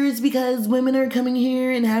borders because women are coming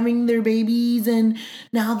here and having their babies, and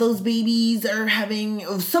now those babies are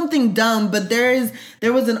having something dumb. But there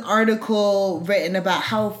was an article written about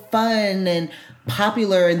how fun and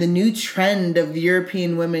popular and the new trend of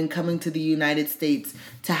European women coming to the United States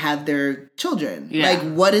to have their children. Yeah. Like,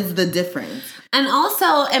 what is the difference? And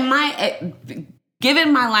also,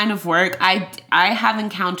 given my line of work, I have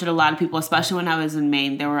encountered a lot of people, especially when I was in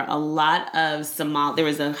Maine. There were a lot of there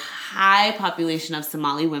was a high population of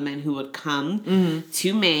Somali women who would come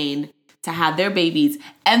to Maine to have their babies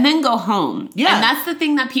and then go home. Yeah. And that's the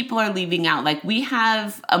thing that people are leaving out. Like, we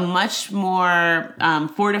have a much more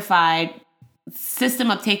fortified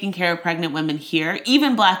system of taking care of pregnant women here,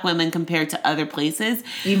 even Black women compared to other places.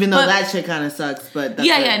 Even though that shit kind of sucks, but that's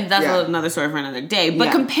another story for another day.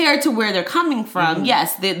 But compared to where they're coming from,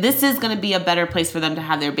 yes, this is going to be a better place for them to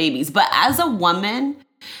have their babies. But as a woman,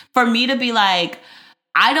 for me to be like,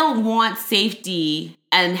 I don't want safety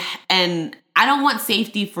and I don't want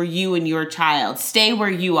safety for you and your child. Stay where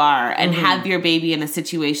you are and have your baby in a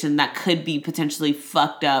situation that could be potentially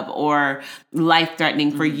fucked up or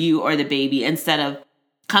life-threatening for you or the baby, instead of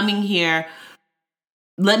coming here,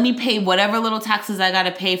 let me pay whatever little taxes I got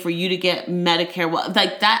to pay for you to get Medicare. Well,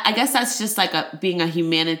 like that, I guess that's just like being a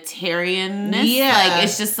humanitarianness. Yeah. Like,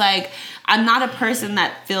 it's just like, I'm not a person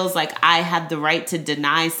that feels like I have the right to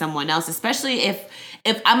deny someone else, especially if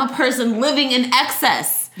I'm a person living in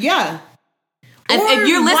excess. Yeah. If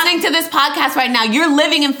you're listening to this podcast right now, you're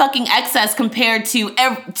living in fucking excess compared to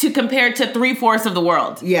 3/4 of the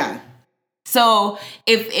world. Yeah. So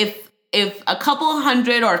if a couple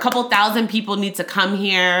hundred or a couple thousand people need to come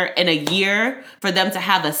here in a year for them to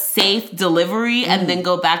have a safe delivery and then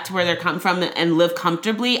go back to where they're come from and live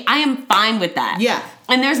comfortably, I am fine with that. Yeah.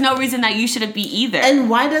 And there's no reason that you shouldn't be either. And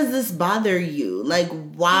why does this bother you? Like,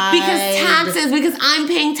 why? Because I'm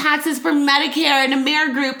paying taxes for Medicare and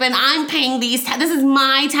Amerigroup, and I'm paying these this is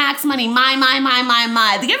my tax money. My.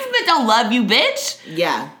 The government don't love you, bitch.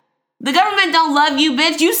 Yeah. The government don't love you,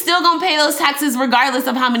 bitch. You still gonna pay those taxes regardless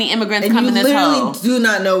of how many immigrants come in this hole. You literally do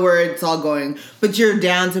not know where it's all going. But you're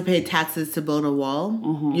down to pay taxes to build a wall?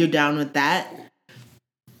 Mm-hmm. You're down with that?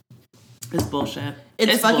 It's bullshit.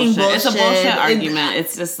 It's fucking bullshit. It's a bullshit argument.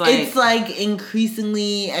 It's just like... It's like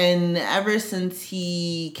increasingly, and ever since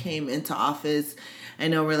he came into office, I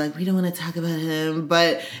know we're like, we don't want to talk about him,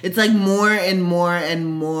 but it's like more and more and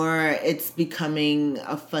more, it's becoming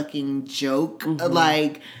a fucking joke. Mm-hmm.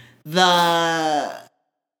 Like, the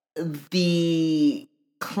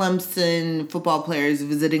Clemson football players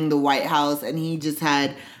visiting the White House, and he just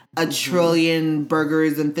had a trillion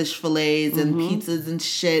burgers and fish fillets and pizzas and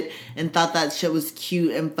shit, and thought that shit was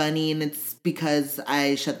cute and funny, and it's because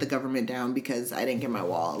I shut the government down because I didn't get my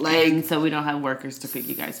wall. Like, and so we don't have workers to cook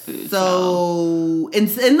you guys food. So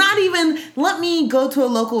and not even let me go to a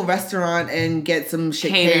local restaurant and get some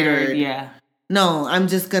shit catered. Yeah. No, I'm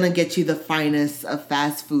just gonna get you the finest of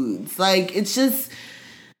fast foods. Like, it's just,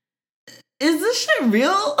 is this shit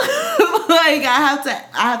real? Like, I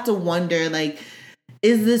have to wonder, like,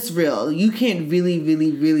 is this real? You can't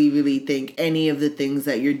really think any of the things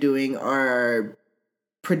that you're doing are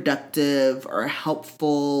productive or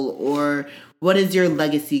helpful, or what is your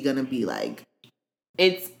legacy gonna be like?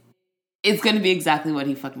 It's gonna be exactly what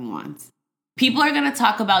he fucking wants. People are going to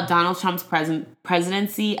talk about Donald Trump's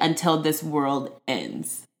presidency until this world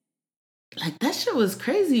ends. Like, that shit was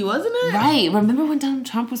crazy, wasn't it? Right. Remember when Donald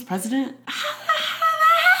Trump was president?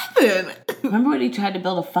 How did that happen? Remember when he tried to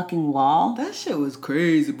build a fucking wall? That shit was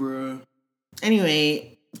crazy, bro.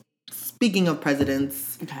 Anyway, speaking of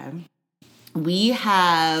presidents. Okay. We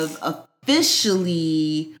have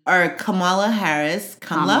officially, or Kamala Harris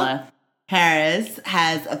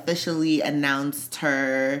has officially announced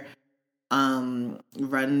her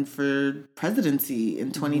run for presidency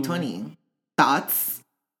in 2020. Thoughts,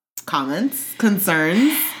 comments,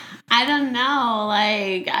 concerns? I don't know.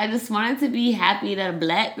 Like, I just wanted to be happy that a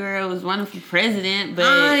black girl was running for president, but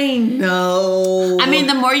I know. I mean,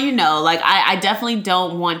 the more you know. Like, I definitely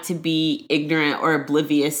don't want to be ignorant or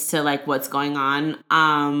oblivious to, like, what's going on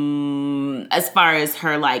as far as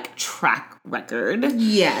her, like, track record.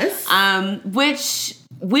 Yes. Which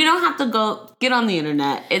We don't have to go get on the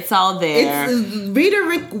internet. It's all there. Read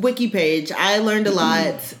a wiki page. I learned a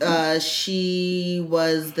lot. She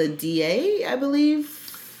was the DA, I believe.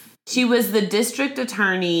 She was the district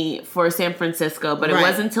attorney for San Francisco, but it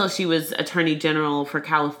wasn't until she was attorney general for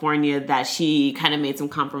California that she kind of made some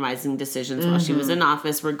compromising decisions while she was in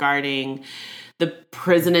office regarding the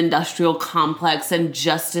prison industrial complex and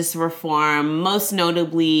justice reform, most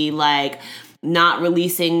notably like not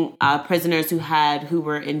releasing prisoners who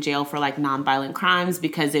were in jail for like nonviolent crimes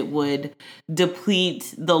because it would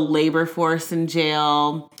deplete the labor force in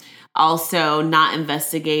jail. Also, not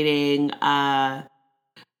investigating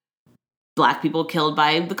Black people killed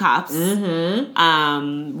by the cops.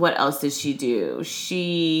 What else did she do?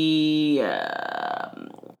 She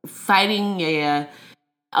fighting.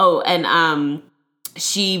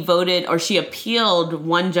 She voted or she appealed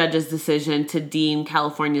one judge's decision to deem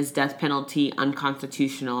California's death penalty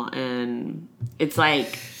unconstitutional, and it's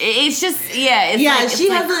like it's just she has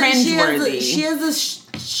a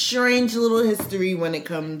strange little history when it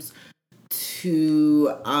comes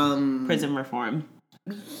to prison reform.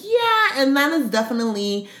 Yeah, and that is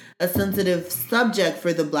definitely a sensitive subject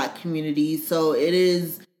for the Black community. So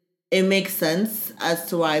it makes sense as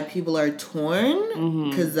to why people are torn,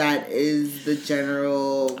 because that is the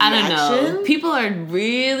general reaction. I don't know. People are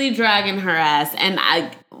really dragging her ass, and I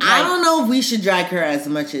don't know if we should drag her as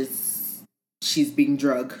much as she's being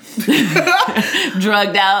drugged.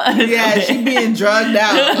 Drugged out. Yeah, she's being drugged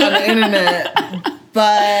out on the internet.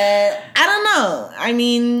 But I don't know. I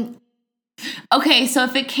mean... Okay, so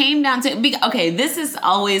if it came down to... this is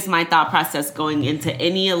always my thought process going into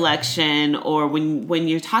any election or when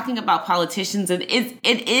you're talking about politicians. It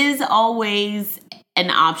is always an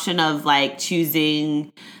option of, like,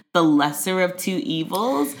 choosing the lesser of two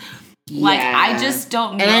evils. Yeah. Like, I just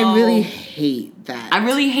don't know. And I really hate that. I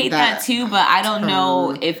really hate that too, but I don't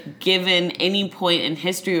know if given any point in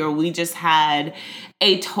history or we just had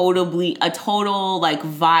a total, like,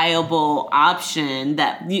 viable option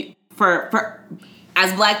that... For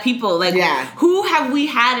as Black people, like who have we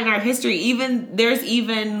had in our history? There's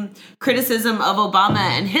even criticism of Obama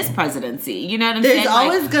and his presidency. You know what I'm saying? There's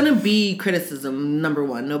always gonna be criticism. Number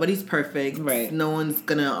one, nobody's perfect. Right. No one's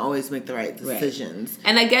gonna always make the right decisions. Right.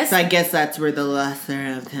 And I guess that's where the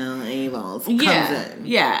lesser of two evils comes in.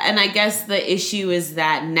 Yeah, and I guess the issue is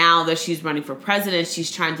that now that she's running for president, she's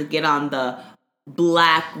trying to get on the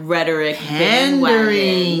Black rhetoric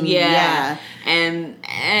bandwagon. Yeah. And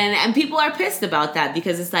people are pissed about that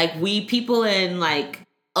because it's like people in like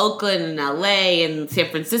Oakland and LA and San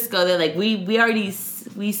Francisco, they're like, we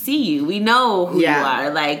see you. We know who you are.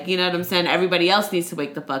 Like, you know what I'm saying? Everybody else needs to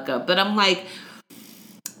wake the fuck up. But I'm like,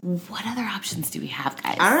 what other options do we have,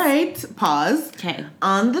 guys? All right. Pause. Okay.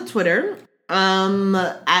 On the Twitter,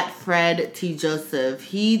 at Fred T. Joseph,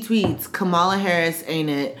 he tweets, Kamala Harris ain't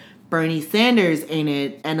it, Bernie Sanders ain't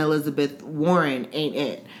it, and Elizabeth Warren ain't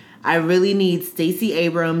it. I really need Stacey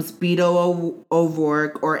Abrams, Beto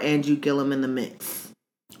O'Rourke, or Andrew Gillum in the mix.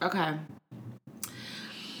 Okay.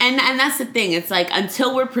 And that's the thing. It's like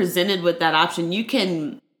until we're presented with that option, you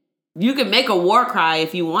can make a war cry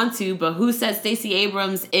if you want to, but who says Stacey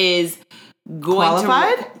Abrams is going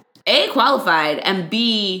qualified, and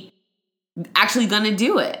B, actually going to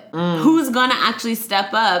do it? Who's going to actually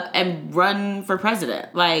step up and run for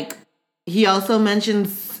president? Like, he also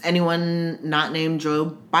mentions anyone not named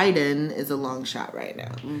Joe Biden is a long shot right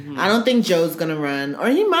now. I don't think Joe's going to run, or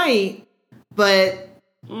he might, but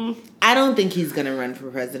I don't think he's going to run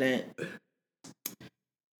for president.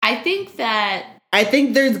 I think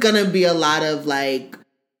there's going to be a lot of like,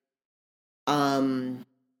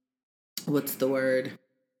 what's the word?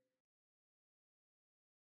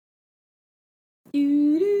 I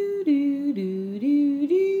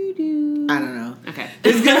don't know. Okay.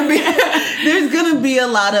 There's gonna be a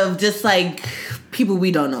lot of just like people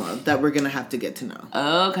we don't know of that we're gonna have to get to know.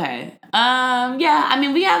 Okay. Yeah, I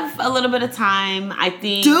mean, we have a little bit of time, I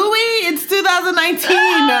think. Do we? It's 2019.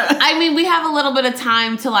 I mean, we have a little bit of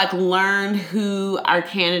time to like learn who our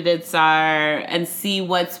candidates are and see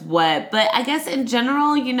what's what. But I guess in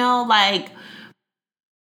general,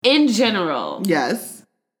 yes,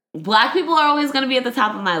 Black people are always gonna be at the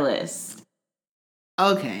top of my list.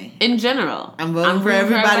 Okay. In general. I'm voting for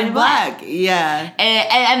everybody black. Yeah.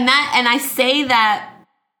 And I say that,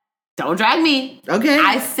 don't drag me. Okay.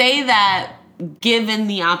 I say that given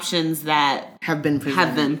the options that have been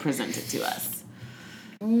presented to us.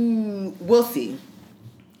 We'll see.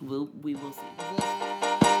 We will see.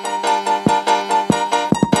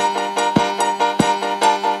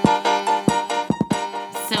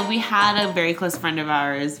 So we had a very close friend of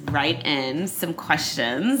ours write in some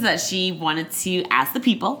questions that she wanted to ask the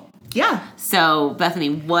people. Yeah. So, Bethany,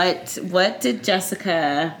 what did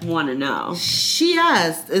Jessica want to know? She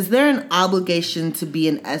asked, is there an obligation to be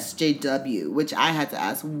an SJW? Which I had to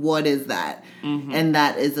ask, what is that? Mm-hmm. And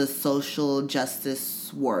that is a social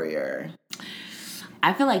justice warrior.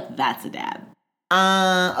 I feel like that's a dab.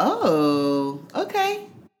 Okay.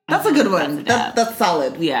 That's a good one. That's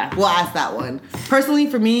solid. Yeah. We'll ask that one. Personally,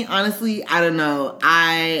 for me, honestly, I don't know.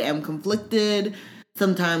 I am conflicted.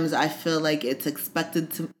 Sometimes I feel like it's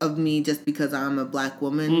expected of me just because I'm a black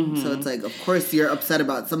woman. Mm-hmm. So it's like, of course, you're upset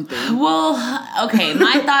about something. Well, okay.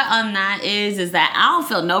 My thought on that is that I don't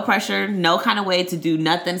feel no pressure, no kind of way to do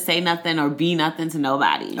nothing, say nothing, or be nothing to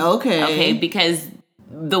nobody. Okay. Because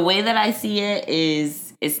the way that I see it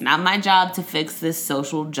is it's not my job to fix this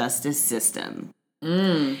social justice system.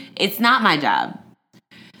 It's not my job.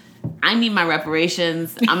 I need my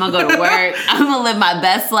reparations. I'm going to go to work. I'm going to live my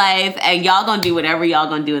best life. And y'all going to do whatever y'all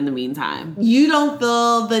going to do in the meantime. You don't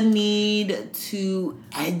feel the need to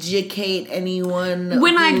educate anyone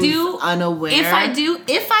when I do unaware? If I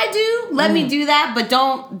do, let me do that. But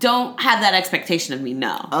don't have that expectation of me.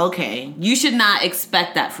 No. Okay. You should not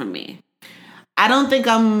expect that from me. I don't think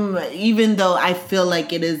even though I feel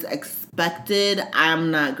like it is expected, I'm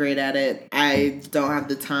not great at it. I don't have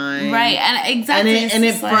the time. Right, and exactly. And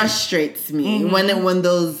it frustrates me when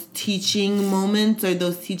those teaching moments or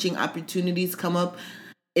those teaching opportunities come up.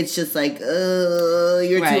 It's just like,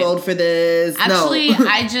 you're too old for this. Actually, no.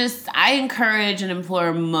 I encourage and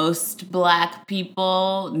implore most black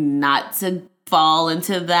people not to fall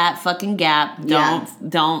into that fucking gap.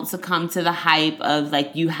 Don't succumb to the hype of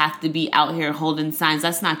like you have to be out here holding signs.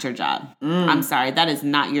 That's not your job. I'm sorry, that is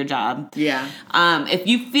not your job. Yeah. If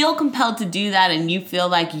you feel compelled to do that and you feel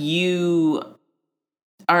like you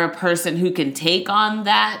are a person who can take on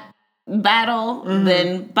that battle,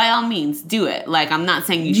 then by all means do it. Like I'm not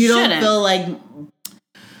saying you shouldn't. You don't feel like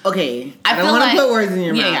okay. I don't want to put words in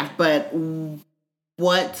your mouth, but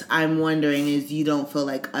what I'm wondering is you don't feel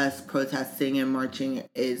like us protesting and marching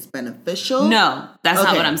is beneficial? No, that's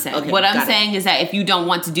not what I'm saying. Okay, what I'm saying is that if you don't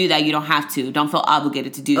want to do that, you don't have to. Don't feel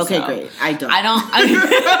obligated to do so. Okay, great.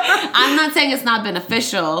 I'm not saying it's not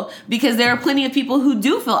beneficial because there are plenty of people who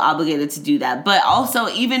do feel obligated to do that. But also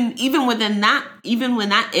even within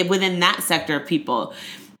that sector of people,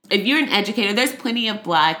 if you're an educator, there's plenty of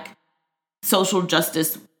black social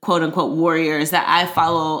justice quote unquote warriors that I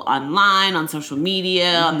follow online, on social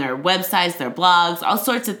media, on their websites, their blogs, all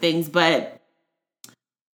sorts of things. But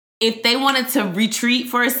if they wanted to retreat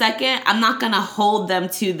for a second, I'm not going to hold them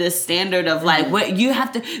to this standard of like, what you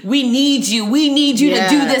have to, we need you to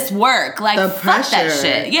do this work. Like, fuck that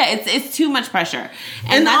shit. Yeah, it's too much pressure.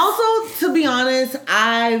 And also, to be honest,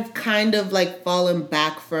 I've kind of like fallen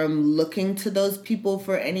back from looking to those people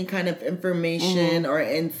for any kind of information or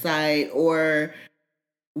insight or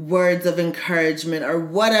words of encouragement or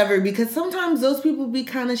whatever, because sometimes those people be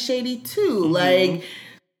kind of shady too. Like,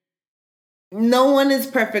 no one is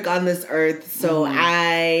perfect on this earth, so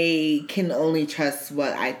I can only trust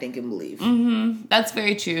what I think and believe. That's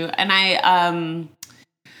very true. And I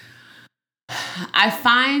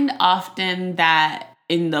find often that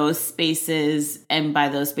in those spaces, and by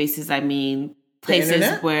those spaces I mean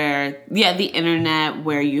places where, the internet,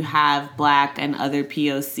 where you have black and other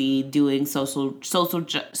POC doing social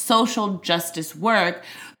justice work,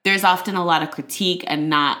 there's often a lot of critique and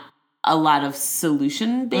not a lot of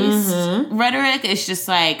solution-based rhetoric. It's just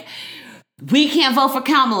like, we can't vote for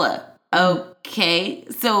Kamala. Okay,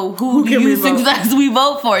 so who do you suggest we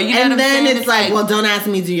vote for? You know and then it's like, well, don't ask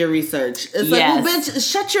me to do your research. It's like, well,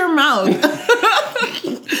 bitch, shut your mouth.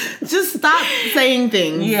 Just stop saying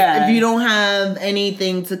things if you don't have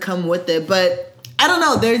anything to come with it. But I don't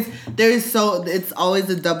know. It's always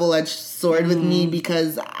a double-edged sword with me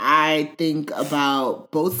because I think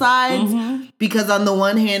about both sides. Because on the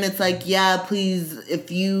one hand, it's like, yeah, please,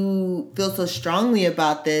 if you feel so strongly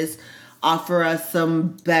about this, offer us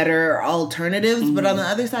some better alternatives. But on the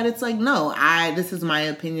other side, it's like, no, this is my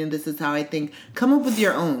opinion. This is how I think. Come up with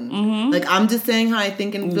your own. Like, I'm just saying how I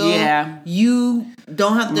think and feel. Yeah. You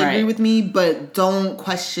don't have to agree with me, but don't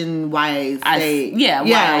question why I say,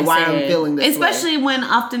 why I'm feeling this Especially when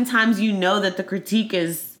oftentimes you know that the critique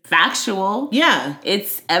is factual. Yeah.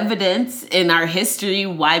 It's evidence in our history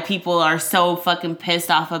why people are so fucking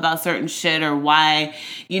pissed off about certain shit, or why,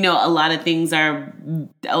 a lot of things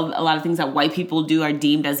that white people do are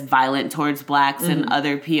deemed as violent towards blacks and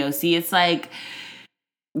other POC. It's like,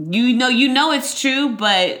 you know it's true,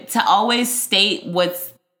 but to always state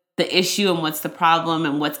what's the issue and what's the problem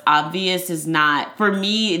and what's obvious is not, for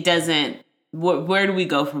me, it doesn't where do we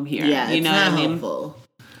go from here? Yeah, you know what I mean? Helpful.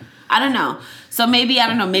 I don't know. So maybe, I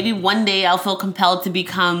don't know, maybe one day I'll feel compelled to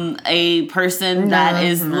become a person that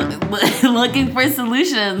is looking for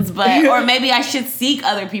solutions, or maybe I should seek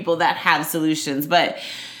other people that have solutions. But,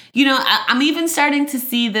 you know, I'm even starting to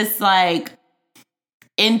see this, like,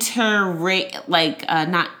 intraracial,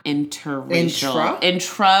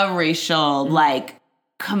 like,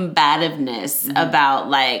 combativeness about,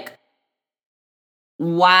 like,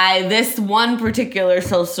 why this one particular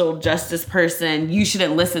social justice person, you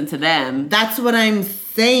shouldn't listen to them. That's what I'm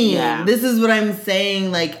saying. Yeah. This is what I'm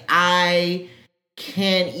saying. Like, I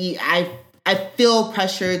can't eat. I feel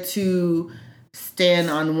pressure to stand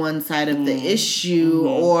on one side of the issue,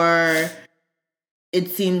 or it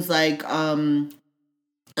seems like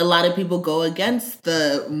a lot of people go against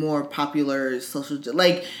the more popular social...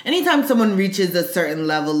 Like, anytime someone reaches a certain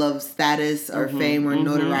level of status or fame or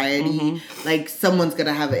notoriety, like, someone's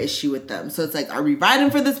gonna have an issue with them. So it's like, are we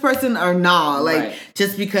riding for this person or not? Like,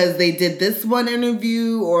 just because they did this one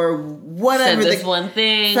interview or whatever. Said this one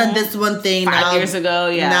thing. 5 years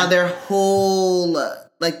ago, Now their whole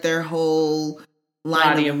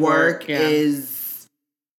line of work is...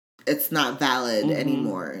 It's not valid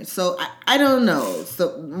anymore. So I don't know.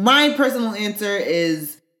 So my personal answer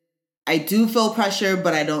is I do feel pressure,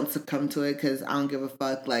 but I don't succumb to it because I don't give a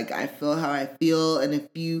fuck. Like, I feel how I feel. And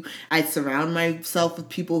I surround myself with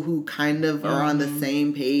people who kind of are on the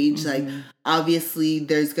same page. Like, obviously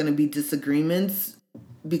there's going to be disagreements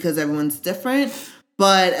because everyone's different.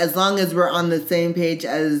 But as long as we're on the same page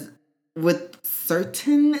as with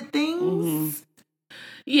certain things...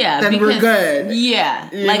 Yeah, then we're good. Yeah.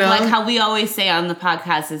 Like how we always say on the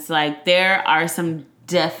podcast, it's like there are some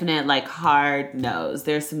definite, like, hard no's.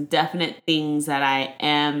 There's some definite things that I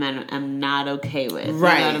am and am not okay with.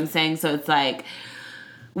 Right. You know what I'm saying? So it's like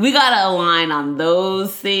we gotta align on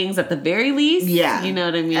those things at the very least. Yeah. You know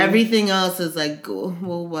what I mean? Everything else is like,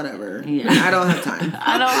 well, whatever. Yeah. I don't have time.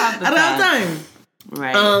 I don't have time.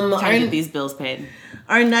 Right. Trying to get these bills paid.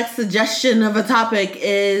 Our next suggestion of a topic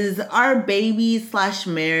is, are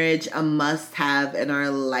baby/marriage a must-have in our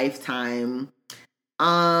lifetime?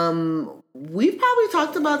 We've probably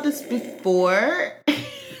talked about this before.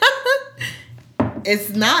 It's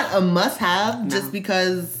not a must-have just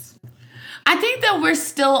because... I think that we're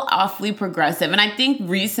still awfully progressive. And I think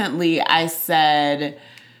recently I said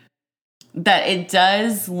that it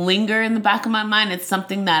does linger in the back of my mind. It's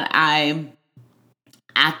something that I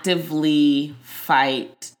actively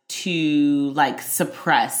fight to, like,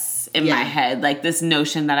 suppress in my head, like this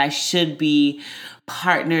notion that I should be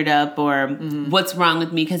partnered up, or what's wrong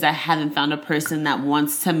with me because I haven't found a person that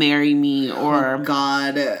wants to marry me, or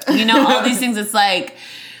God, you know, all these things. It's like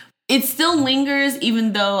it still lingers,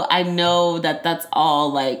 even though I know that that's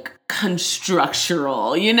all, like,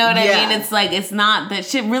 constructural, you know what I mean? It's like, it's not, that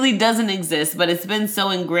shit really doesn't exist, but it's been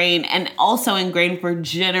so ingrained, and also ingrained for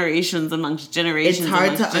generations amongst generations. It's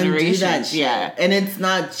hard to undo that shit. And it's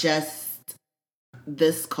not just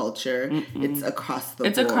this culture. It's across the board.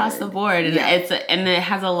 It's across the board. And and it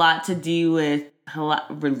has a lot to do with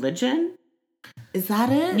religion. Is that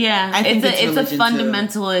it? Yeah, I think it's a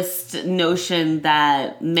fundamentalist notion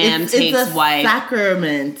that man takes wife. It's a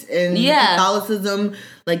sacrament in Catholicism.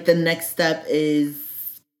 Like, the next step is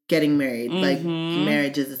getting married. Like,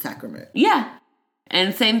 marriage is a sacrament. Yeah,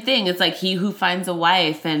 and same thing. It's like he who finds a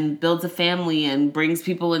wife and builds a family and brings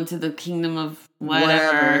people into the kingdom of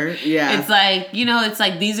whatever. Yeah, it's like, you know, it's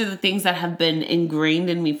like these are the things that have been ingrained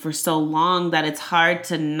in me for so long that it's hard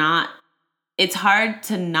to not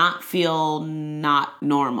feel not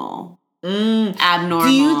normal,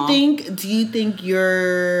 abnormal. Do you think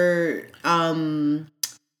your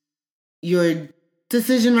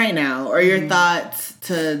decision right now, or your thoughts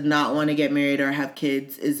to not want to get married or have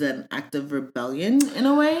kids, is an act of rebellion in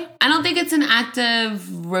a way? I don't think it's an act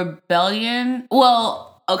of rebellion.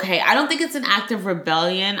 Well, okay, I don't think it's an act of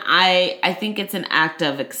rebellion. I think it's an act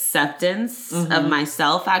of acceptance of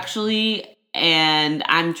myself, actually. And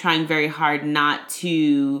I'm trying very hard not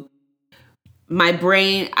to... My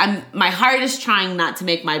heart is trying not to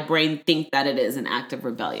make my brain think that it is an act of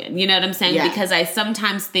rebellion. You know what I'm saying? Yeah. Because I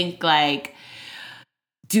sometimes think, like,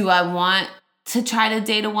 do I want to try to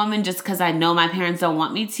date a woman just because I know my parents don't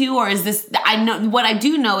want me to? Or is this... I know what I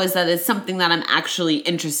do know is that it's something that I'm actually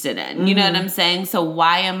interested in. You know what I'm saying? So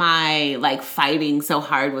why am I, like, fighting so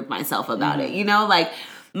hard with myself about it? You know, like...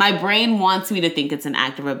 My brain wants me to think it's an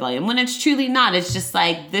act of rebellion when it's truly not. It's just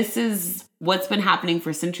like, this is what's been happening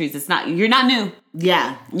for centuries. It's not, you're not new.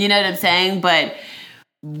 Yeah. You know what I'm saying? But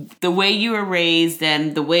the way you were raised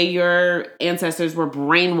and the way your ancestors were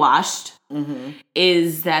brainwashed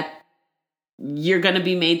is that you're going to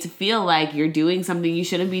be made to feel like you're doing something you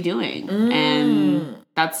shouldn't be doing. And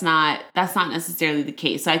that's not necessarily the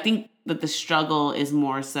case. So I think that the struggle is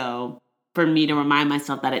more so for me to remind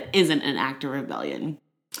myself that it isn't an act of rebellion.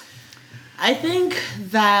 I think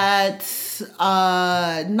that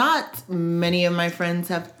not many of my friends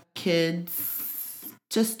have kids.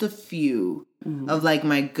 Just a few of like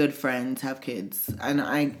my good friends have kids. And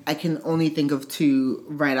I can only think of 2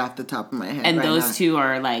 right off the top of my head. And right those now. 2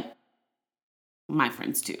 are like my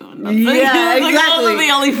friends too. Yeah, exactly. Those are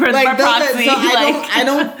the only friends by proxy. So I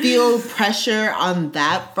don't feel pressure on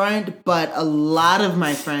that front, but a lot of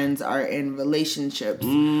my friends are in relationships.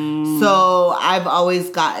 So I've always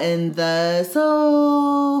gotten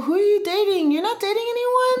so who are you dating? You're not dating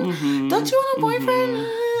anyone? Don't you want a boyfriend?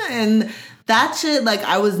 And that shit, like,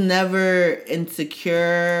 I was never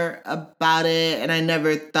insecure about it, and I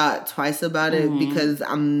never thought twice about it because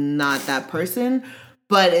I'm not that person.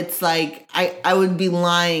 But it's like, I would be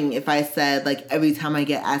lying if I said, like, every time I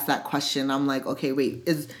get asked that question, I'm like, okay, wait,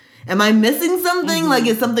 am I missing something? Like,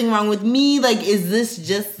 is something wrong with me? Like, is this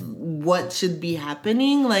just what should be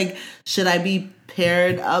happening? Like, should I be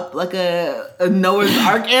paired up like a Noah's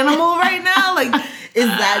Ark animal right now? Like, is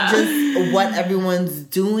that just what everyone's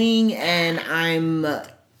doing and I'm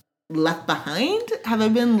left behind? Have I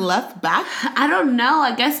been left back? I don't know.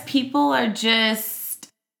 I guess people are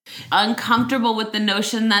just uncomfortable with the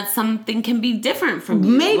notion that something can be different from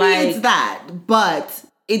you. Maybe it's that, but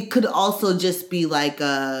it could also just be like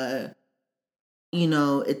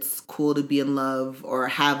it's cool to be in love or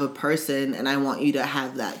have a person, and I want you to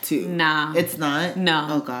have that too. No. It's not? No.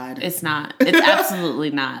 Oh, God. It's not. It's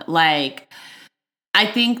absolutely not. Like, I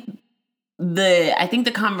think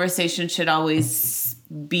the conversation should always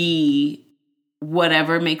be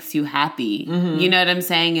whatever makes you happy. You know what I'm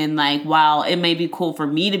saying? And like, while it may be cool for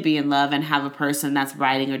me to be in love and have a person that's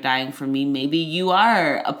riding or dying for me, maybe you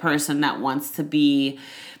are a person that wants to be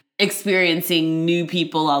experiencing new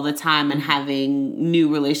people all the time and having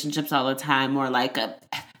new relationships all the time, or like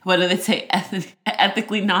what do they say?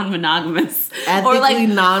 Ethically non-monogamous. Ethically or like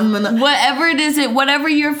non-monogamous. Whatever it is, whatever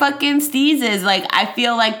your fucking steez is. Like, I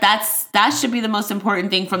feel like that should be the most important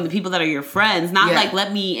thing from the people that are your friends. Not like,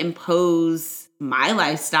 let me impose my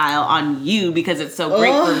lifestyle on you because it's so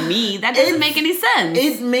great for me. That doesn't make any sense.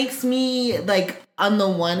 It makes me, like, on the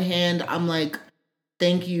one hand, I'm like,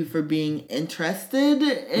 thank you for being interested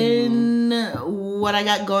in what I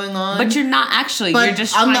got going on. But you're not actually. But you're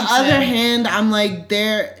just on the other hand, I'm like,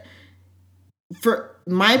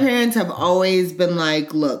 my parents have always been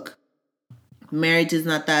like, look, marriage is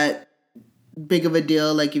not that big of a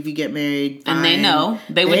deal. Like, if you get married, fine. And they know.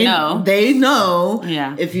 They would know. They know.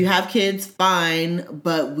 Yeah. If you have kids, fine.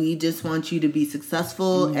 But we just want you to be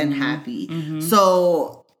successful and happy.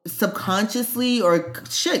 So subconsciously or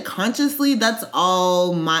consciously, that's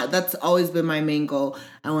always been my main goal.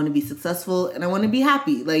 I want to be successful and I want to be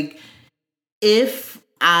happy. Like, if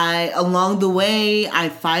along the way I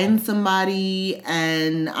find somebody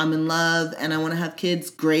and I'm in love and I want to have kids,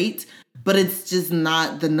 great. But it's just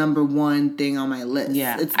not the number one thing on my list.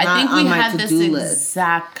 Yeah. It's not I think on we my had to-do this list.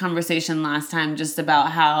 exact conversation last time just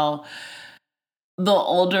about how the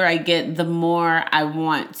older I get, the more I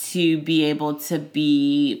want to be able to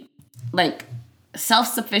be like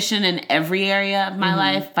self-sufficient in every area of my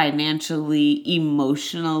life, financially,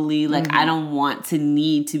 emotionally. Like, I don't want to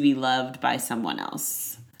need to be loved by someone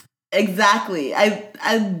else. Exactly.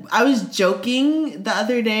 I was joking the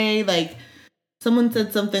other day, like, someone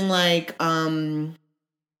said something like,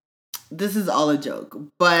 this is all a joke,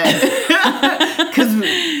 but because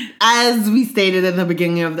as we stated in the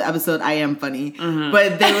beginning of the episode, I am funny.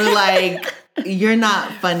 But they were like, you're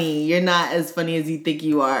not funny. You're not as funny as you think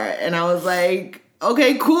you are. And I was like,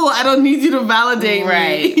 okay, cool. I don't need you to validate me.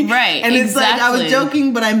 Right. And it's like, I was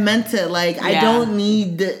joking, but I meant it. Like, I don't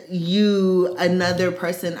need you, another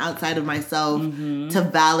person outside of myself, to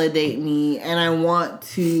validate me. And I want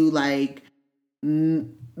to, like,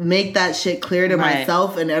 make that shit clear to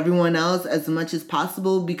myself and everyone else as much as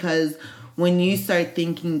possible, because when you start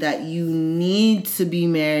thinking that you need to be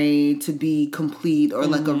married to be complete or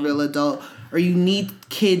like a real adult, or you need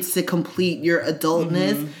kids to complete your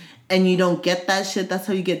adultness, and you don't get that shit, that's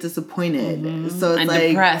how you get disappointed. So it's like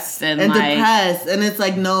depressed and depressed, and it's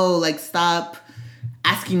like, no, like, stop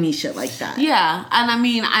asking me shit like that. Yeah. And I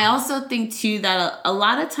mean, I also think too that a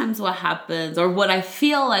lot of times what happens, or what I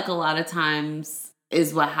feel like a lot of times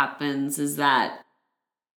is what happens, is that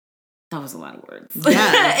was a lot of words.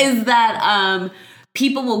 Yeah. Is that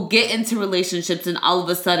people will get into relationships and all of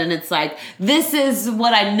a sudden it's like, this is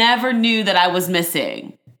what I never knew that I was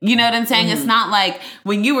missing. You know what I'm saying? It's not like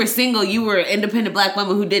when you were single, you were an independent black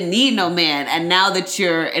woman who didn't need no man. And now that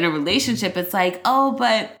you're in a relationship, it's like, oh,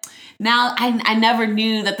 but now I never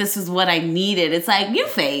knew that this is what I needed. It's like, you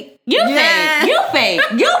fake. You fake.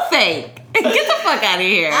 Get the fuck out of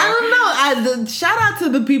here. I don't know. Shout out to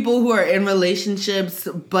the people who are in relationships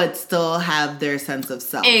but still have their sense of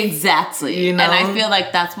self. Exactly. You know? And I feel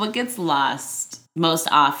like that's what gets lost most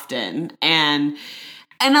often. And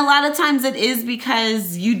a lot of times it is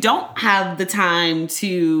because you don't have the time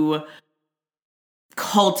to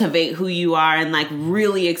cultivate who you are and like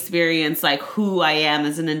really experience like who I am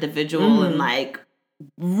as an individual and like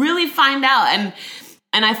really find out.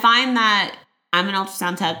 And I find that I'm an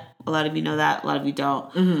ultrasound tech. A lot of you know that. A lot of you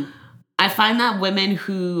don't. I find that women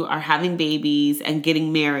who are having babies and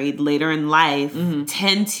getting married later in life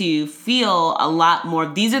tend to feel a lot more.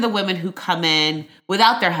 These are the women who come in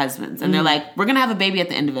without their husbands. And they're like, we're going to have a baby at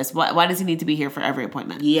the end of this. Why does he need to be here for every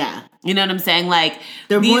appointment? Yeah. You know what I'm saying? Like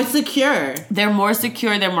they're more secure. They're more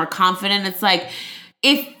secure. They're more confident. It's like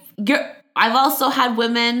I've also had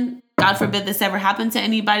women, God forbid this ever happened to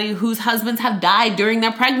anybody, whose husbands have died during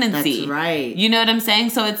their pregnancy. That's right. You know what I'm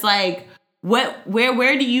saying? So it's like,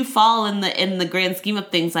 where do you fall in the grand scheme of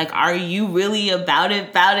things? Like, are you really about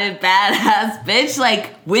it, badass bitch,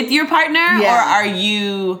 like with your partner, or are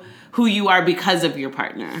you who you are because of your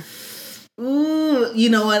partner? Ooh, you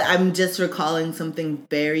know what? I'm just recalling something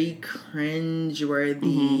very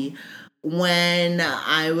cringeworthy. When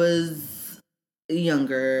I was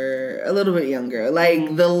younger, a little bit younger,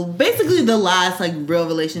 like basically the last like real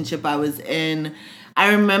relationship I was in,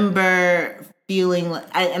 I remember feeling like,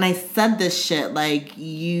 I said this shit like,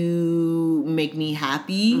 you make me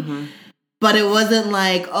happy, but it wasn't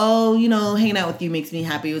like, oh, you know, hanging out with you makes me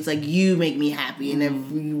happy. It was like, you make me happy, and if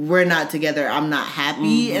we're not together, I'm not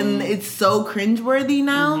happy. And it's so cringeworthy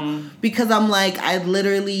now because I'm like, I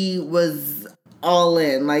literally was all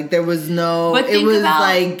in. Like there was no, it was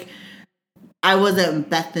like I wasn't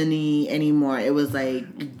Bethany anymore. It was like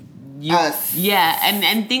us. Yeah,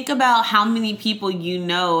 and think about how many people you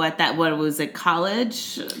know at that, what was it,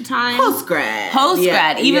 college time?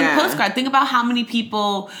 Post-grad. Even post-grad. Think about how many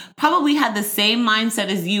people probably had the same mindset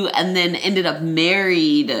as you and then ended up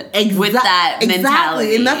married with that mentality.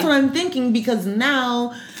 Exactly, and that's what I'm thinking, because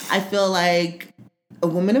now I feel like a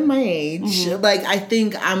woman of my age, like I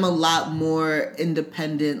think I'm a lot more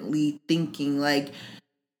independently thinking, like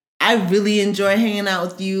I really enjoy hanging out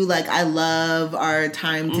with you. Like, I love our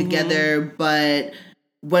time together, but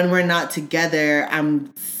when we're not together,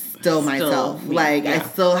 I'm still myself. I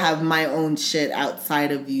still have my own shit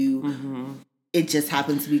outside of you. It just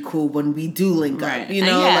happens to be cool when we do link up, you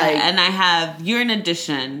know? And you're an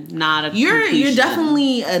addition, not a completion. You're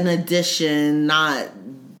definitely an addition,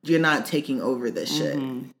 you're not taking over this shit.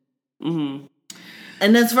 And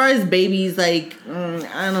as far as babies, like,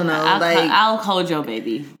 I don't know. I'll hold your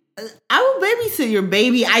baby. I will babysit your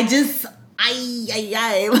baby. Like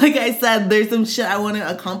I said, there's some shit I want to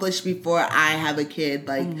accomplish before I have a kid.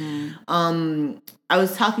 Like, I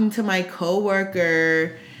was talking to my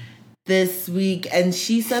coworker this week, and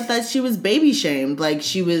she said that she was baby shamed. Like,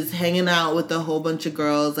 she was hanging out with a whole bunch of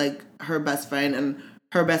girls, like her best friend, and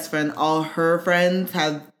her best friend, all her friends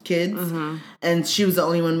have kids, and she was the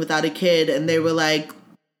only one without a kid, and they were like,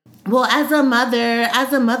 well, as a mother,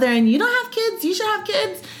 and you don't have kids, you should have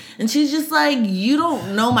kids. And she's just like, you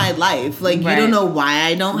don't know my life. Like, you don't know why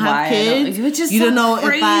I don't have kids. Which is you don't know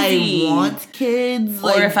crazy. If I want kids.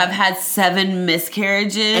 Or if I've had 7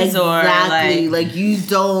 miscarriages. Exactly. Like, you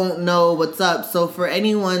don't know what's up. So for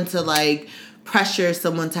anyone to, like, pressure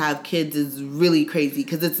someone to have kids is really crazy.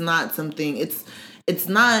 Because it's not something, it's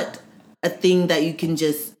not a thing that you can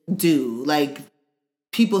just do. Like,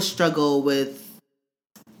 people struggle with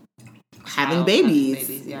having babies.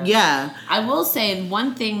 Yeah. I will say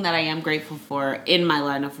one thing that I am grateful for in my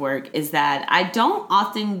line of work is that I don't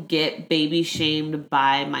often get baby shamed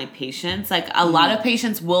by my patients. Like, a lot of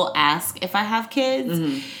patients will ask if I have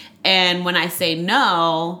kids. And when I say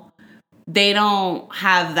no, they don't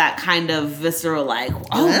have that kind of visceral like,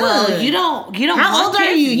 well, you don't How old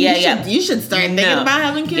are you? You should start thinking about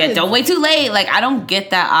having kids. Yeah, don't wait too late. Like, I don't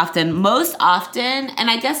get that often. Most often, and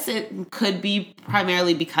I guess it could be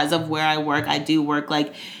primarily because of where I work. I do work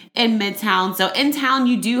like in Midtown. So in town,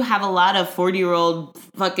 you do have a lot of 40-year-old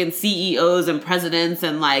fucking CEOs and presidents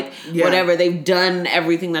and like whatever. They've done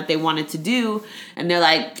everything that they wanted to do. And they're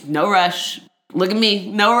like, no rush. Look at me,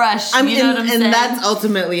 no rush. You know what I'm saying? And that's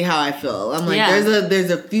ultimately how I feel. I'm like, there's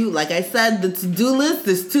a few, like I said, the to-do list,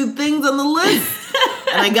 there's 2 things on the list.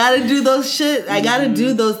 And I gotta do those shit. I gotta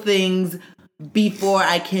do those things. before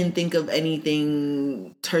I can think of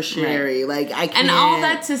anything tertiary. Right. Like I can't. And all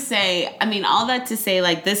that to say,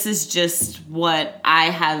 like, this is just what I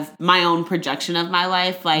have, my own projection of my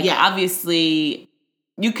life. Like, obviously,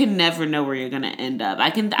 you can never know where you're going to end up.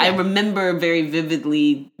 I remember very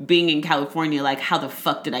vividly being in California, like, how the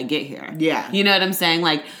fuck did I get here? Yeah. You know what I'm saying?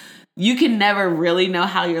 Like, you can never really know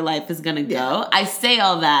how your life is going to go. Yeah. I say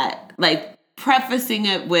all that, like, prefacing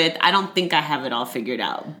it with, I don't think I have it all figured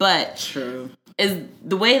out. But true is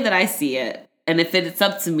the way that I see it, and if it's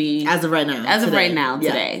up to me as of right now,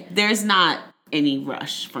 today, there's not any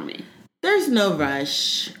rush for me. There's no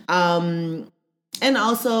rush. And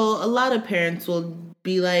also a lot of parents will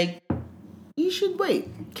be like, you should wait.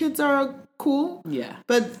 Kids are cool. Yeah.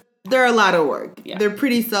 But they're a lot of work. Yeah. They're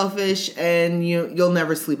pretty selfish, and you'll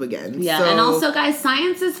never sleep again. Yeah. So, and also, guys,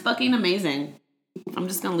 science is fucking amazing. I'm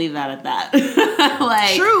just gonna leave that at that.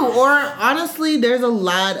 Like, true. Or honestly, there's a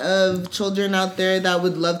lot of children out there that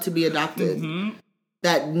would love to be adopted.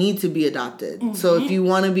 That need to be adopted. So if you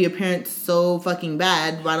want to be a parent so fucking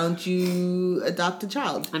bad, why don't you adopt a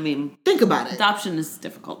child? I mean, think about it. Adoption is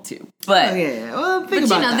difficult too. But well, think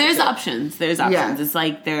about that. There's options. There's options. Yeah. It's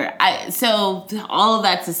like so all of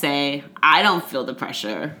that to say, I don't feel the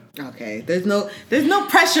pressure. Okay. There's no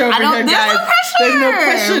pressure over here, guys. There's no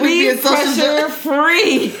pressure to be a pressure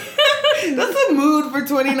free. That's a mood for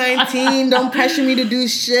 2019. Don't pressure me to do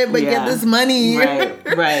shit, but get this money.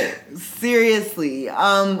 Right. Seriously.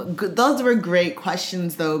 Those were great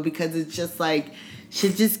questions though, because it's just like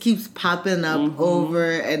shit just keeps popping up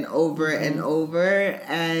over and over and over,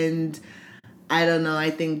 and I don't know,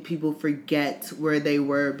 I think people forget where they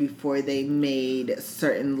were before they made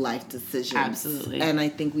certain life decisions. Absolutely. And I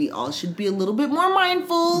think we all should be a little bit more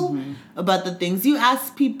mindful about the things you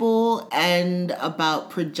ask people, and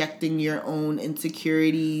about projecting your own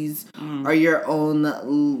insecurities or your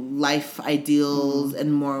own life ideals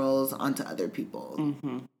and morals onto other people.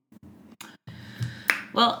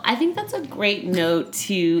 Well, I think that's a great note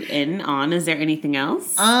to end on. Is there anything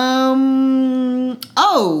else?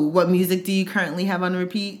 What music do you currently have on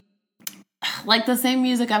repeat? Like the same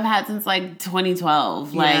music I've had since like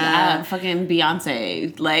 2012. Like fucking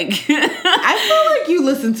Beyonce. Like I feel like you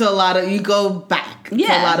listen to you go back to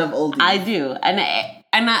a lot of oldies. I do.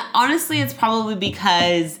 And honestly, it's probably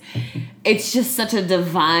because it's just such a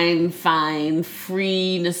divine, fine,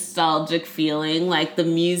 free, nostalgic feeling. Like the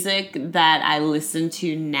music that I listen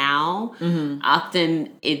to now, often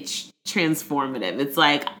it's transformative. It's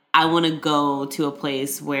like I want to go to a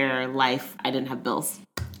place where I didn't have bills.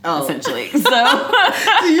 Essentially. So do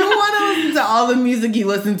you want to listen to all the music you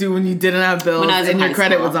listened to when you didn't have bills and your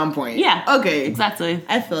credit was on point? Yeah. Okay. Exactly.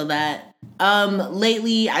 I feel that.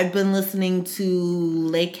 Lately I've been listening to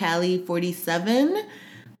Lake Cali 47.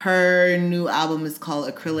 Her new album is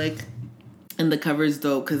called Acrylic, and the cover's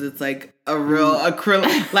dope because it's like a real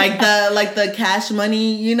acrylic, like the Cash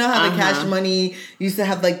Money. You know how the Cash Money used to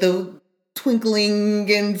have like the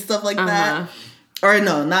twinkling and stuff like that. Or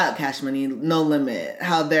no, not Cash Money, No Limit.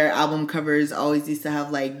 How their album covers always used to have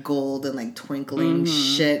like gold and like twinkling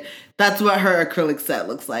shit. That's what her acrylic set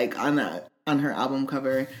looks like on her album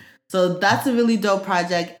cover. So that's a really dope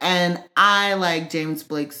project, and I like James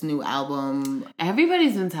Blake's new album.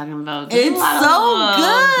 Everybody's been talking about it. It's so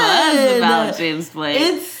good. Buzz about James Blake.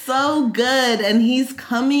 It's so good, and he's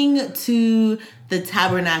coming to the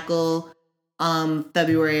Tabernacle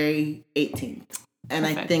February 18th. And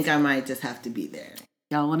Perfect. I think I might just have to be there.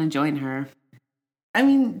 Y'all want to join her? I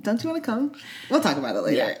mean, don't you want to come? We'll talk about it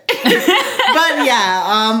later. Yeah. But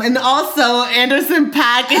yeah, and also Anderson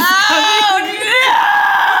 .Paak is coming. No!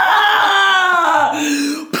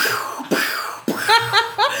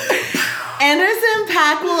 Anderson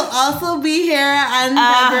 .Paak will also be here on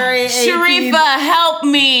February 18th. Sharifa, help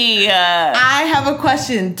me. I have a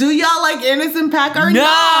question. Do y'all like Anderson .Paak or no?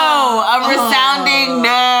 A resounding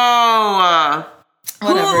no.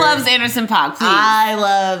 Whatever. Who loves Anderson .Paak, please? I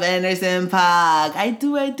love Anderson .Paak. I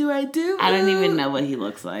do. I don't even know what he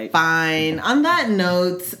looks like. Fine. On that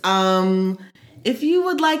note, if you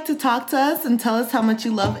would like to talk to us and tell us how much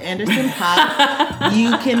you love Anderson .Paak,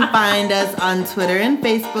 you can find us on Twitter and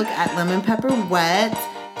Facebook at Lemon Pepper Wet,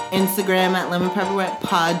 Instagram at Lemon Pepper Wet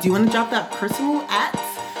Pod. Do you want to drop that personal at?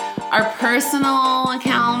 Our personal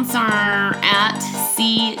accounts are at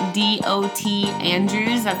CDOT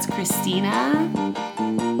Andrews. That's Christina.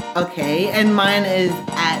 Okay, and mine is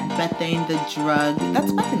at Bethane the Drug.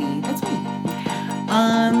 That's Bethany. That's me.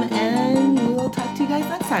 And we'll talk to you guys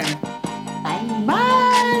next time. Bye. Bye.